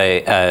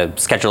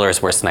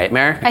scheduler's worst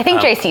nightmare. I think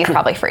JC is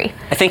probably free.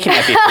 I think he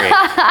might be free.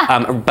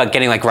 But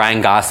getting like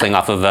Ryan Gosling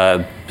off of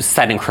a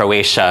set in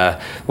Croatia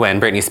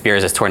when Britney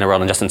Spears is touring the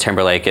world and Justin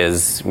Timberlake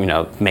is,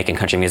 making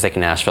country music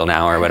in Nashville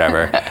now or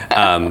whatever,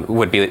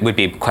 would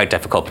be quite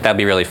difficult. But that'd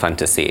be really fun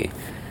to see.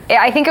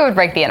 I think it would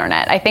break the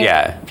internet. I think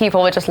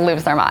people would just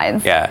lose their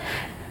minds. Yeah.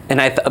 And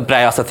but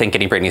I also think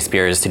getting Britney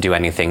Spears to do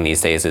anything these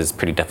days is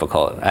pretty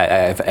difficult.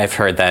 I've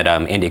heard that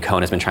Andy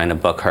Cohen has been trying to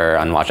book her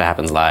on Watch What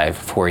Happens Live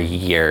for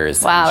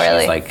years. Wow, and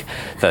really? She's like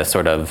the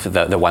sort of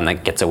the one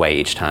that gets away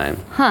each time.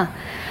 Huh.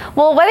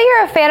 Well, whether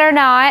you're a fan or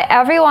not,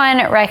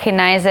 everyone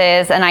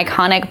recognizes an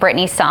iconic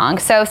Britney song.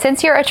 So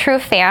since you're a true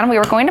fan, we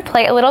were going to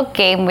play a little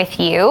game with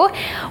you.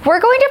 We're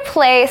going to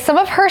play some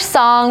of her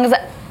songs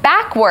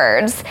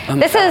backwards.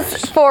 This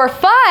is for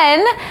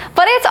fun,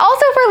 but it's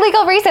also for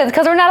legal reasons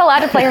because we're not allowed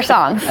to play her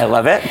songs. I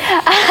love it.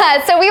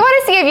 So we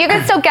want to see if you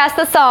can still guess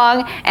the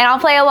song, and I'll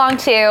play along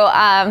too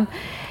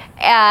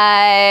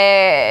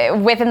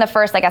within the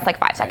first, 5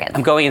 seconds.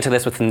 I'm going into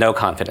this with no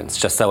confidence,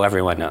 just so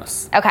everyone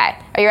knows. Okay.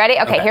 Are you ready?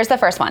 Okay, here's the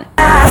first one.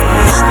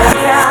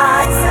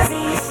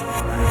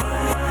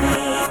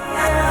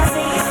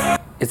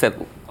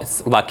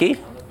 It's Lucky?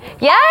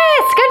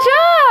 Yes, good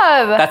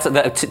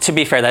job. To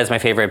be fair, that is my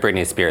favorite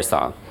Britney Spears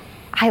song.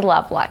 I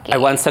love Lucky. I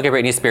once took a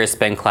Britney Spears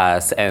spin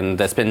class, and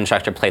the spin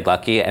instructor played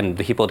Lucky, and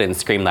the people didn't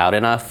scream loud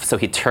enough, so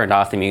he turned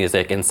off the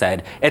music and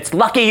said, "It's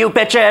Lucky, you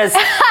bitches!"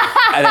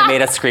 And then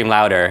made us scream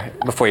louder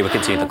before he would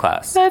continue the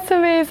class. That's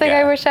amazing. Yeah.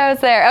 I wish I was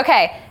there.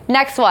 Okay,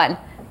 next one.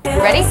 You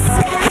ready? Oh,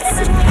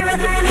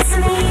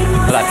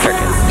 that's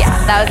Circus.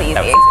 Yeah, that was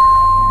easy.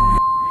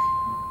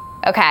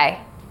 Okay,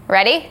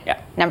 ready? Yeah.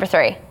 Number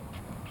 3.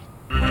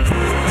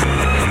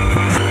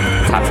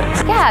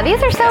 Toxic. Yeah,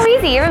 these are so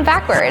easy, even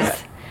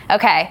backwards.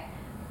 Okay.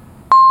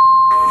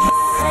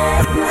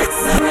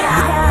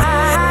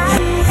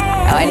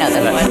 Oh, I know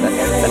this one.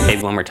 Is that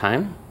Baby One More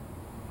Time?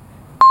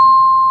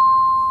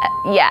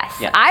 Yes.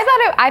 Yes.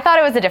 I thought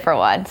it was a different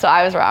one, so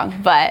I was wrong.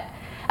 But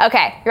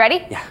okay, you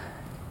ready? Yeah.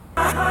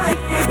 I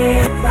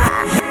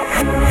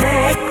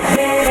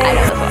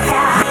know this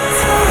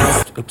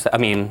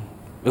one.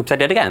 Oops, I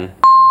did again.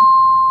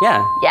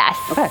 Yeah. Yes.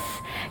 Okay.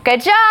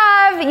 Good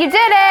job. You did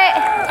it.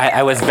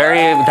 I was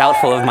very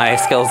doubtful of my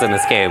skills in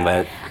this game,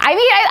 but I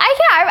mean,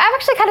 I'm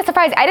actually kind of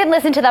surprised. I didn't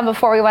listen to them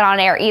before we went on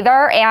air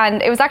either,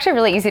 and it was actually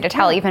really easy to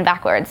tell even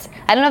backwards.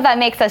 I don't know if that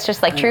makes us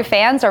just true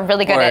fans or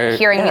really good at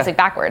hearing music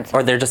backwards.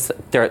 Or those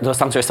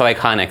songs are so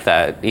iconic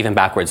that even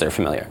backwards are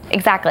familiar.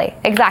 Exactly.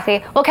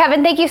 Well,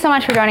 Kevin, thank you so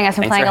much for joining us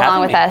and Thanks playing for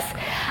along with having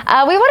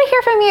us. We want to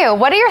hear from you.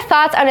 What are your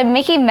thoughts on a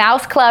Mickey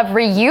Mouse Club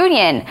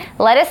reunion?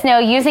 Let us know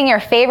using your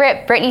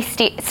favorite Britney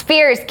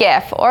Spears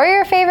gif or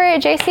your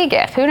favorite JC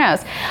gif. Who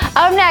knows?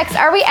 Up next,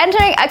 are we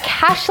entering a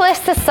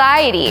cashless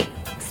society?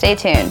 Stay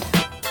tuned.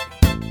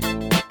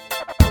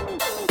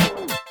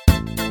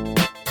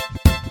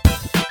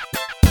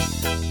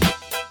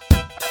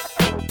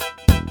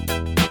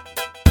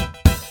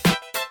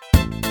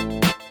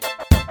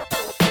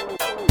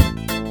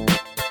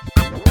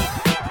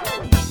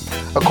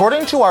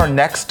 According to our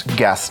next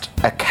guest,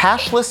 a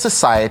cashless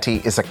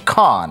society is a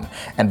con,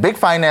 and big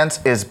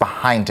finance is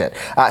behind it.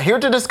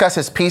 Here to discuss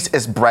his piece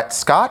is Brett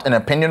Scott, an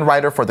opinion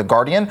writer for The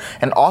Guardian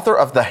and author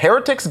of The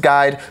Heretic's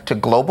Guide to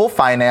Global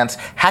Finance,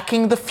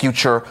 Hacking the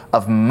Future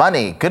of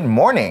Money. Good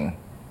morning.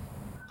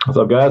 What's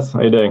up, guys?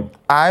 How you doing?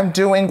 I'm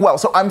doing well.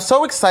 So I'm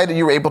so excited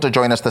you were able to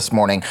join us this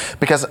morning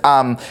because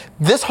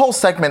this whole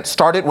segment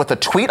started with a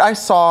tweet I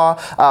saw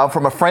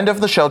from a friend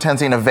of the show,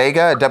 Tanzina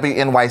Vega at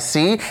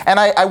WNYC, and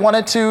I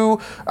wanted to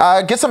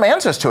get some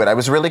answers to it. I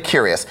was really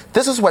curious.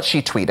 This is what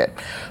she tweeted.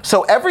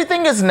 So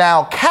everything is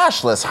now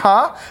cashless,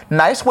 huh?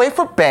 Nice way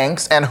for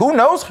banks and who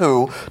knows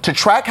who to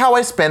track how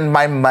I spend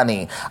my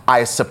money,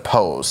 I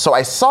suppose. So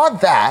I saw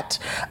that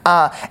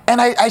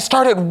and I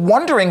started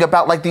wondering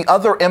about like the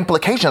other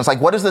implications.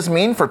 Like, what does this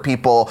mean for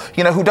people,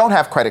 who don't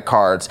have credit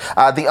cards,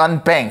 the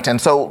unbanked? And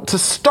so to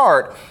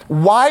start,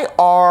 why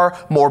are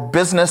more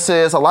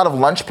businesses, a lot of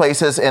lunch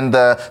places in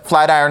the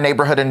Flatiron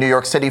neighborhood in New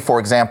York City, for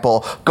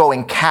example,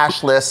 going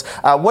cashless?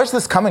 Where's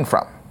this coming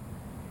from?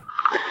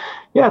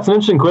 Yeah, it's an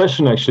interesting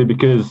question, actually,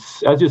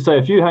 because as you say,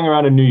 if you hang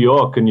around in New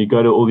York and you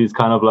go to all these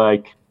kind of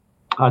like,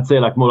 I'd say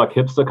like more like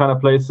hipster kind of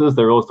places,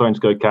 they're all starting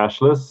to go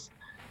cashless.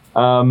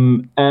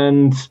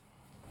 And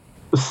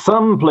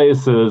some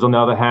places, on the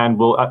other hand,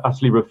 will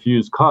actually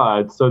refuse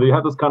cards. So you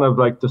have this kind of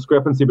like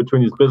discrepancy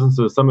between these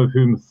businesses, some of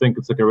whom think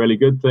it's like a really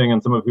good thing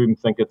and some of whom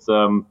think it's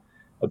a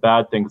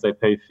bad thing because they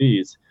pay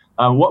fees.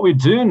 What we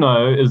do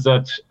know is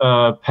that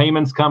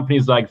payments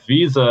companies like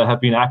Visa have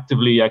been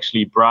actively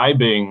actually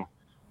bribing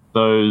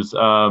those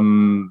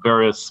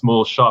various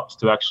small shops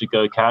to actually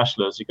go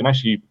cashless. You can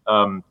actually,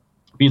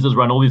 Visa's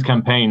run all these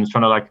campaigns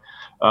trying to like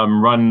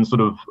run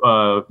sort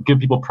of give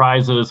people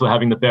prizes for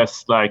having the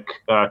best like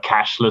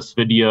cashless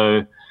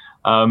video.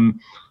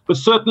 But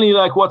certainly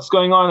like what's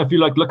going on, if you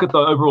like look at the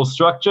overall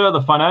structure,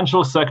 the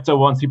financial sector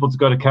wants people to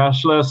go to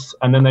cashless,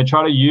 and then they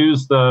try to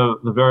use the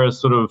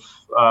various sort of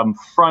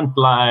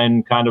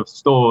frontline kind of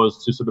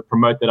stores to sort of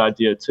promote that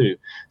idea too.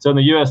 So in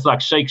the US,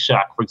 like Shake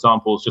Shack, for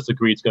example, has just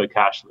agreed to go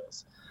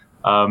cashless.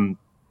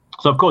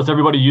 So of course,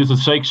 everybody who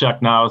uses Shake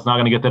Shack now is now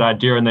going to get that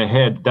idea in their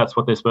head. That's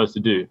what they're supposed to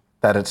do.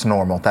 That it's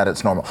normal.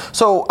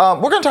 So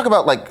we're going to talk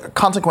about like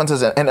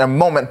consequences in a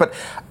moment, but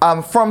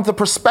from the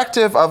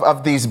perspective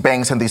of these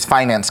banks and these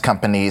finance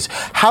companies,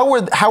 how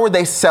are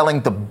they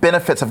selling the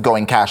benefits of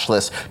going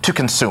cashless to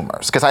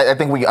consumers? Because I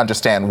think we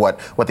understand what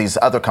these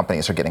other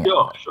companies are getting.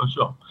 Sure.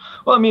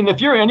 Well, I mean, if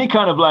you're any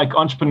kind of like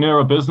entrepreneur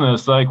or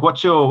business, like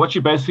what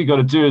you basically got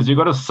to do is you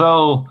got to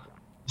sell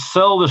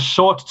the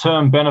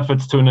short-term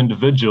benefits to an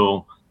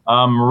individual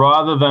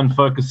rather than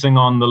focusing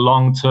on the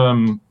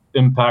long-term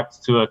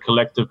impact to a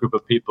collective group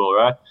of people,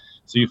 right?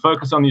 So you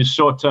focus on these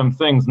short-term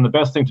things, and the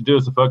best thing to do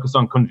is to focus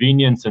on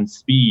convenience and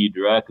speed,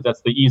 right? Because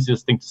that's the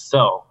easiest thing to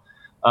sell.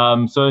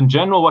 So in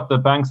general, what the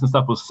banks and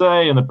stuff will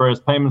say, and the various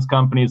payments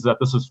companies, is that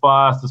this is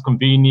fast, it's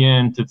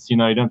convenient, it's, you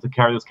don't have to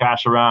carry this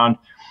cash around.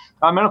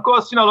 And of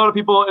course, a lot of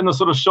people in the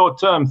sort of short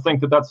term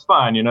think that that's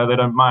fine, they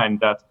don't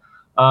mind that.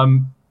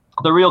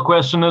 The real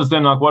question is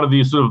then, like, what are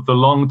these sort of the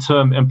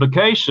long-term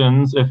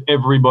implications if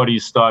everybody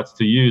starts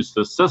to use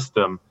the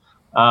system?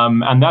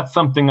 And that's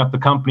something that the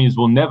companies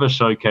will never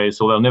showcase,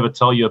 or they'll never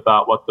tell you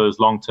about what those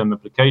long-term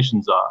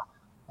implications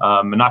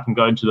are. And I can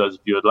go into those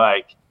if you would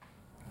like.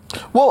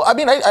 Well, I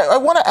mean, I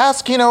want to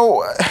ask,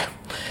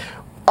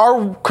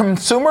 are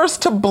consumers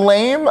to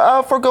blame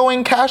for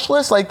going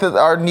cashless? Like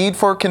our need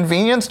for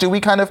convenience? Do we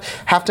kind of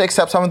have to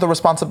accept some of the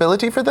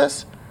responsibility for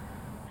this?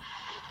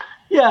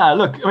 Yeah,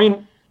 look, I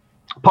mean,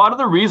 part of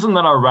the reason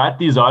that I write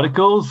these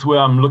articles where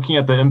I'm looking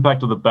at the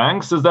impact of the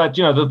banks is that,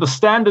 the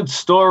standard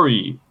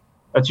story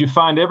that you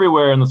find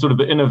everywhere in the sort of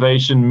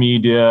innovation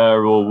media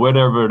or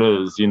whatever it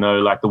is,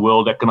 like the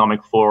World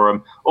Economic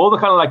Forum, all the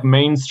kind of like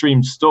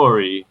mainstream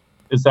story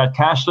is that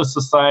cashless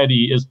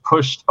society is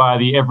pushed by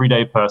the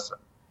everyday person.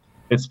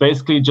 It's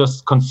basically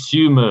just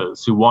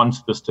consumers who want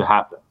this to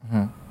happen.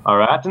 Mm-hmm. All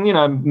right.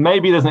 And,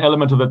 maybe there's an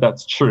element of it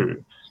that's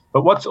true.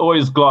 But what's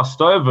always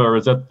glossed over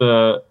is that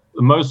the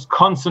most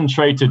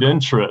concentrated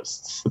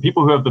interests, the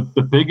people who have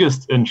the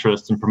biggest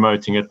interest in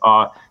promoting it,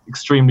 are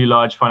extremely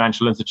large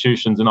financial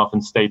institutions and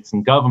often states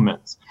and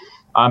governments.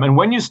 And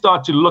when you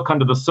start to look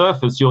under the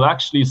surface, you'll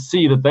actually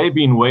see that they've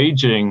been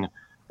waging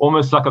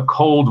almost like a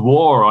Cold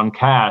War on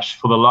cash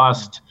for the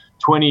last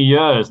 20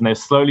 years, and they're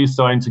slowly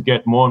starting to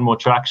get more and more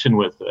traction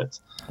with it.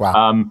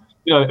 Wow.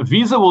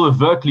 Visa will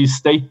overtly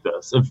state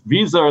this. If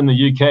Visa in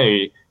the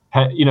UK,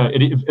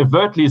 it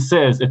overtly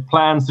says it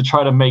plans to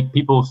try to make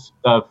people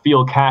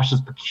feel cash as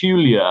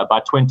peculiar by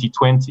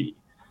 2020.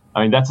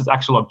 I mean, that's its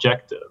actual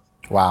objective.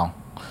 Wow.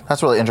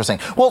 That's really interesting.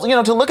 Well,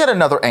 to look at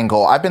another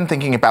angle, I've been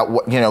thinking about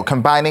what,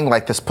 combining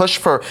like this push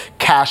for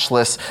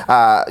cashless,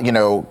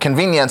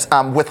 convenience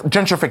with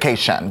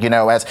gentrification.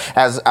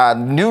 As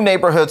new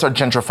neighborhoods are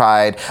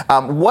gentrified,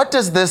 what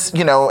does this,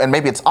 and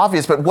maybe it's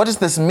obvious, but what does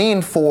this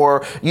mean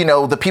for,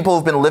 the people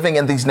who've been living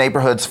in these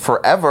neighborhoods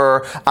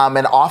forever,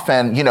 and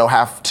often,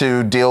 have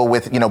to deal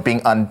with,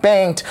 being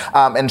unbanked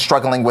and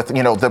struggling with,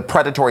 the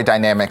predatory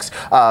dynamics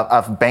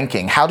of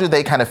banking? How do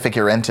they kind of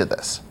figure into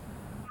this?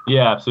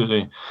 Yeah,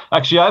 absolutely.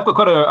 Actually, I've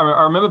got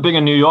I remember being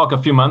in New York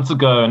a few months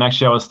ago, and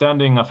actually I was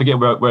standing, I forget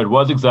where it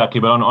was exactly,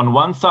 but on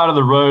one side of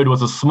the road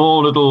was a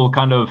small little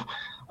kind of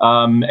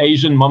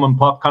Asian mom and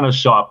pop kind of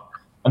shop.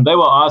 And they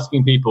were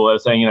asking people, they were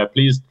saying,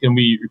 please,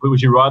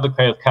 would you rather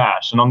pay with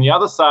cash? And on the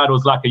other side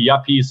was like a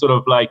yuppie sort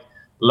of like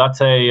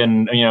latte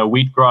and,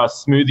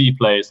 wheatgrass smoothie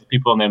place with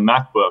people on their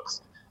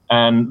MacBooks.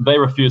 And they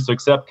refused to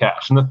accept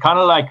cash. And it kind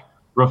of like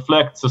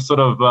reflects a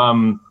sort of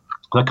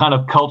the kind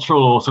of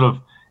cultural or sort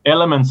of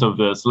elements of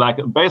this. Like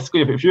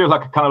basically, if you're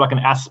like kind of like an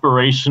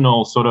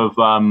aspirational sort of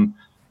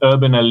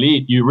urban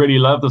elite, you really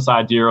love this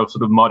idea of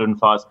sort of modern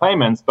fast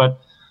payments. But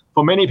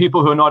for many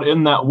people who are not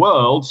in that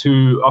world,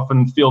 who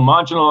often feel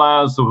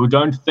marginalized or who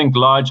don't think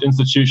large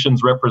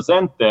institutions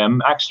represent them,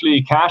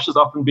 actually cash has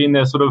often been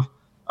their sort of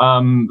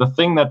the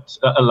thing that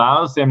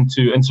allows them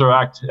to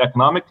interact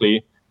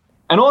economically.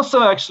 And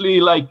also actually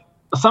like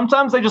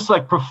sometimes they just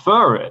like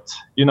prefer it.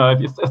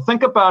 If you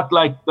think about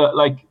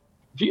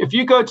if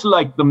you go to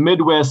like the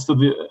Midwest of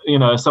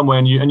the, somewhere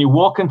and you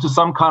walk into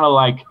some kind of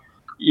like,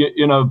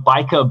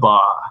 biker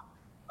bar,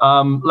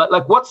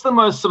 like what's the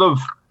most sort of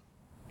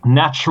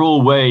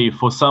natural way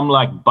for some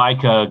like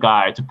biker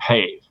guy to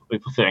pay for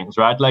things,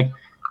 right? Like,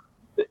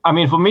 I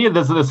mean, for me,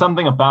 there's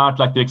something about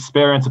like the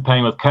experience of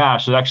paying with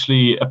cash that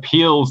actually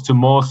appeals to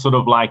more sort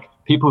of like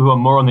people who are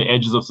more on the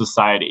edges of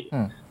society.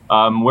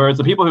 Whereas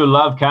the people who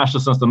love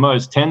cashlessness the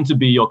most tend to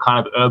be your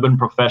kind of urban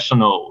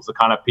professionals, the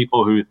kind of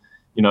people who,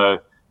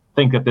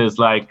 think that there's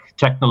like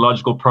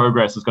technological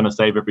progress is going to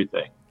save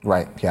everything.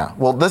 Right. Yeah.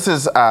 Well, this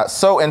is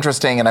so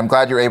interesting, and I'm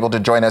glad you're able to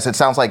join us. It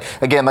sounds like,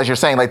 again, as you're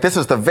saying, like this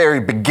is the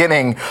very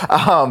beginning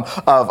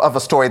of a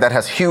story that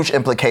has huge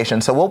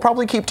implications. So we'll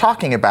probably keep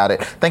talking about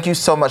it. Thank you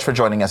so much for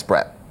joining us,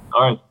 Brett.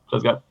 All right.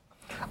 Sounds good.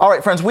 All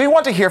right, friends, we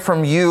want to hear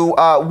from you.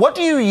 What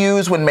do you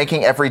use when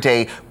making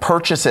everyday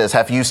purchases?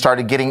 Have you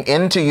started getting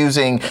into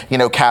using,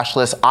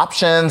 cashless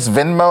options,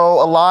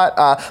 Venmo a lot?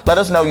 Let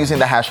us know using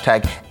the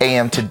hashtag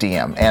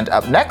AM2DM. And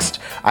up next,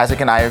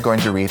 Isaac and I are going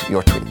to read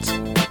your tweets.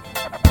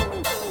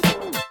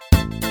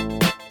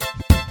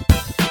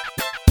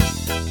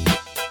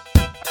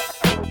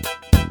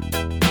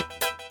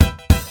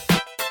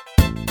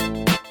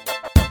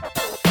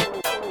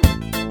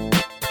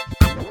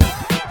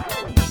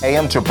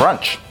 AM to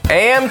brunch.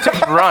 AM to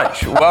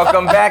brunch.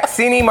 Welcome back.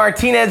 Cine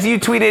Martinez, you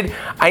tweeted,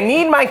 I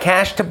need my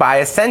cash to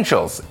buy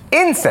essentials.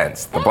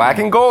 Incense, the black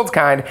and gold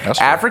kind,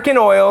 African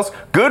oils,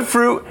 good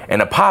fruit,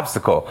 and a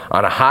popsicle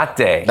on a hot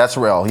day. That's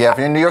real. Yeah, if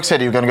you're in New York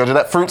City, you're going to go to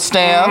that fruit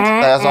stand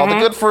that has all the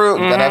good fruit.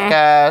 You're going to have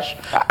cash.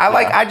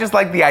 I just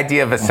like the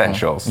idea of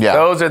essentials. Yeah.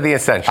 Those are the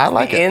essentials. I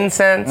like the it.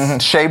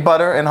 incense. Shea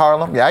butter in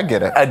Harlem. Yeah, I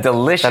get it. A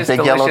delicious, that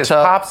big delicious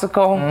yellow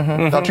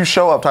popsicle. Don't you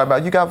show up talking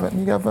about you got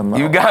Venmo.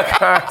 You got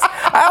cards.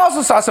 I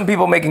also saw some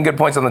people making good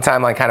points on the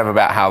timeline kind of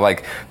about how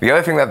like the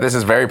other thing that this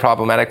is very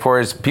problematic for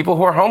is people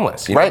who are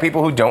homeless.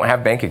 People who don't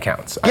have bank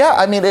accounts. Yeah,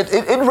 I mean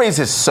it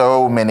raises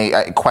so many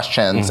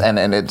questions and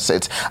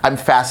it's I'm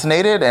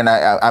fascinated and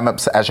I'm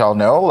as y'all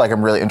know, like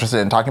I'm really interested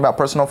in talking about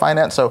personal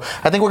finance. So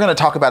I think we're going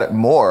to talk about it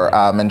more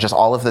and just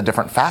all of the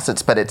different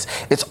facets. But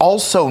it's all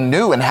so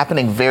new and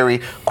happening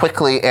very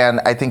quickly, and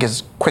I think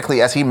as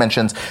quickly as he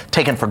mentions,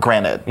 taken for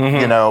granted.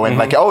 And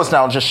like it's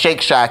now just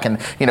Shake Shack,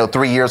 and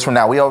 3 years from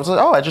now we always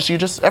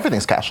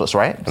everything's cashless,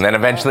 right? And then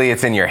eventually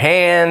it's in your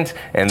hand,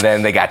 and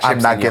then they got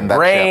chips in your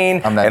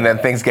brain, and then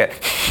things get.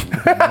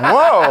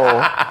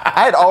 Whoa!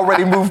 I had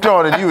already moved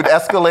on, and you had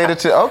escalated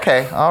to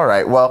okay, all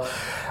right. Well,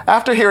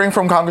 after hearing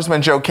from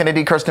Congressman Joe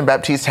Kennedy, Kirsten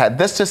Baptiste had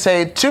this to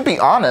say: to be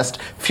honest,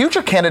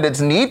 future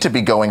candidates need to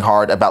be going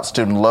hard about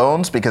student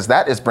loans because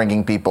that is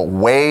bringing people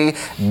way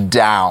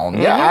down.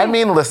 Yeah, I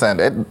mean,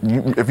 listen,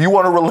 if you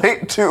want to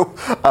relate to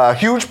a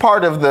huge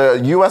part of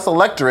the U.S.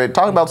 electorate,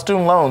 talking about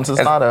student loans is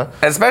not a...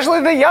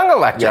 Especially the young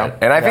electorate. Yeah.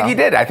 And I think he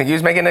did. I think he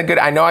was making a good...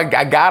 I know I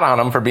got on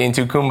him for being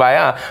too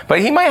kumbaya,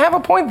 but he might have a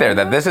point there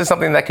that this is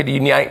something that could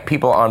unite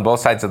people on both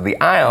sides of the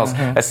aisles,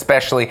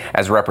 especially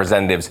as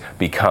representatives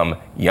become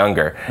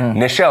younger.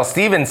 Nichelle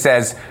Stevens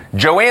says,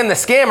 Joanne the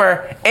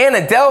Scammer,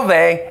 Anna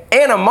Delvey,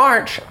 Anna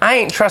March. I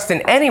ain't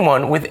trusting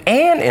anyone with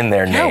Ann in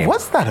their name. Yeah,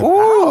 what's that about?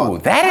 Ooh,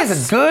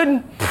 that's a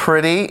good...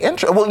 Pretty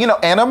interesting. Well,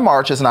 Anna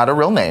March is not a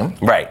real name.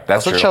 Right,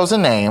 that's true. a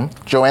chosen name.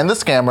 Joanne the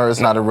Scammer is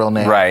not a real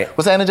name. Right.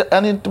 Was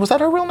was that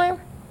her real name?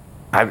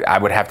 I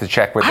would have to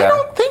check with that. I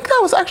don't think that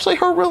was actually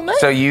her real name.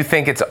 So you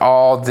think it's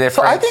all different?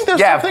 So I think there's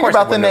something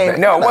about the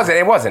name. No,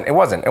 it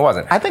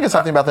wasn't. I think it's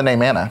something about the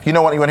name Anna. You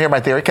know what? You want to hear my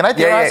theory? Can I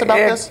theorize about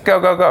this?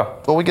 Go.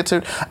 Will we get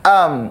to?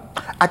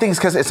 I think it's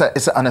because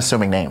it's an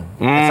unassuming name.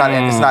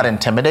 It's not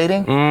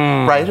intimidating,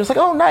 right? Just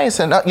like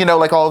nice, and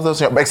like all of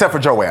those, except for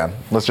Joanne.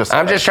 Let's just.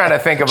 I'm just trying to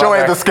think of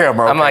Joanne the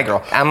Scammer.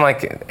 I'm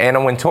like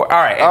Anna Wintour. All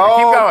right,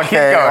 keep going.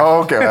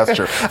 Okay, that's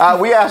true.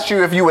 We asked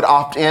you if you would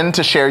opt in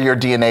to share your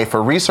DNA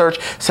for research.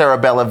 Sarah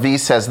Arabella V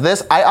says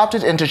this: I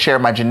opted in to share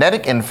my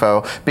genetic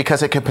info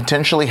because it could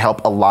potentially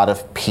help a lot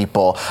of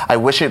people. I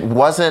wish it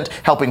wasn't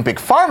helping Big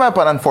Pharma,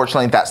 but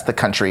unfortunately that's the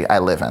country I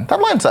live in. That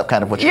lines up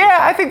kind of what you Yeah,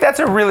 I think that's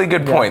a really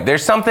good point.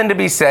 There's something to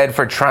be said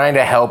for trying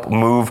to help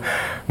move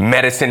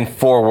medicine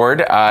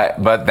forward,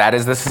 but that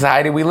is the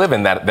society we live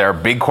in, that there are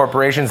big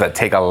corporations that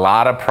take a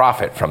lot of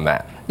profit from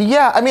that.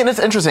 Yeah, I mean, it's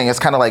interesting. It's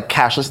kind of like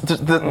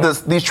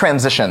cashless, these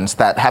transitions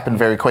that happen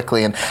very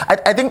quickly. And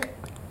I think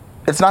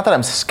it's not that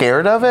I'm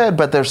scared of it,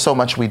 but there's so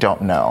much we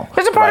don't know.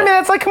 There's a part of me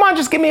that's like, come on,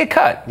 just give me a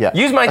cut. Yeah.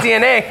 Use my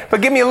DNA,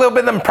 but give me a little bit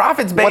of them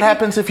profits, baby. What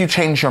happens if you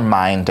change your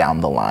mind down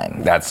the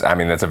line? That's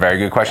a very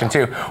good question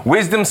too.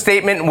 Wisdom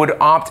statement would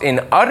opt in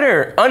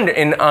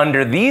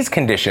under these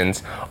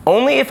conditions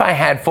only if I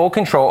had full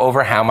control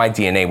over how my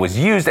DNA was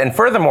used, and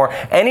furthermore,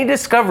 any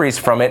discoveries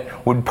from it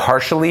would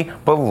partially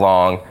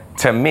belong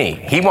to me.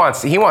 He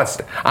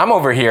wants, I'm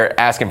over here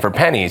asking for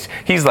pennies.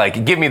 He's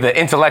like, give me the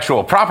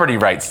intellectual property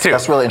rights too.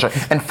 That's really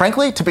interesting. And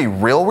frankly, to be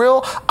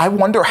real, I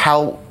wonder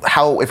how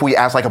if we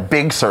ask like a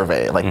big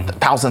survey, like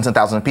thousands and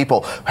thousands of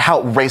people,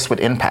 how race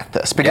would impact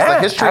this. Because the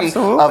history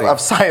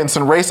of science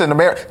and race in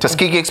America,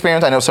 Tuskegee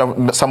experience, I know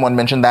someone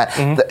mentioned that.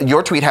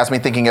 Your tweet has me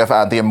thinking of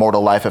The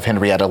Immortal Life of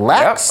Henrietta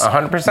Lacks.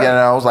 Yep, 100%. You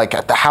know,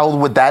 like how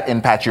would that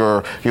impact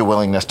your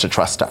willingness to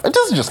trust stuff? This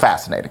is just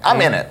fascinating.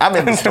 I'm in it. I'm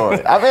in the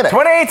story. I'm in it.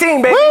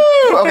 2018, baby.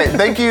 Woo! Okay,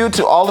 thank you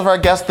to all of our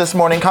guests this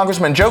morning: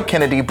 Congressman Joe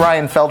Kennedy,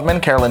 Brian Feldman,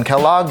 Carolyn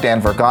Kellogg,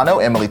 Dan Vergano,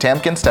 Emily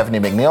Tamkin, Stephanie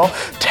McNeil,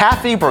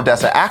 Taffy,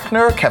 Brodessa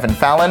Ackner, Kevin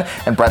Fallon,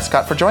 and Brett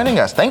Scott for joining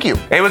us. Thank you.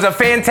 It was a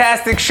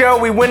fantastic show.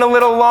 We went a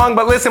little long,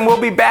 but listen, we'll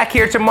be back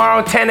here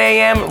tomorrow, 10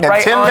 a.m.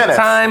 right 10 on minutes.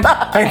 time.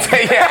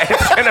 Yeah,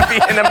 it's gonna be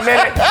in a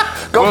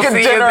minute. Go get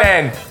see dinner. You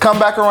then. Come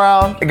back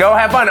around. Go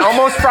have fun.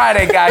 Almost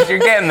Friday, guys. You're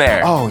getting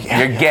there. Oh yeah.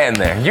 You're getting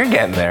there. You're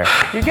getting there.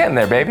 You're getting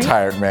there, baby.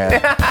 Tired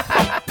man.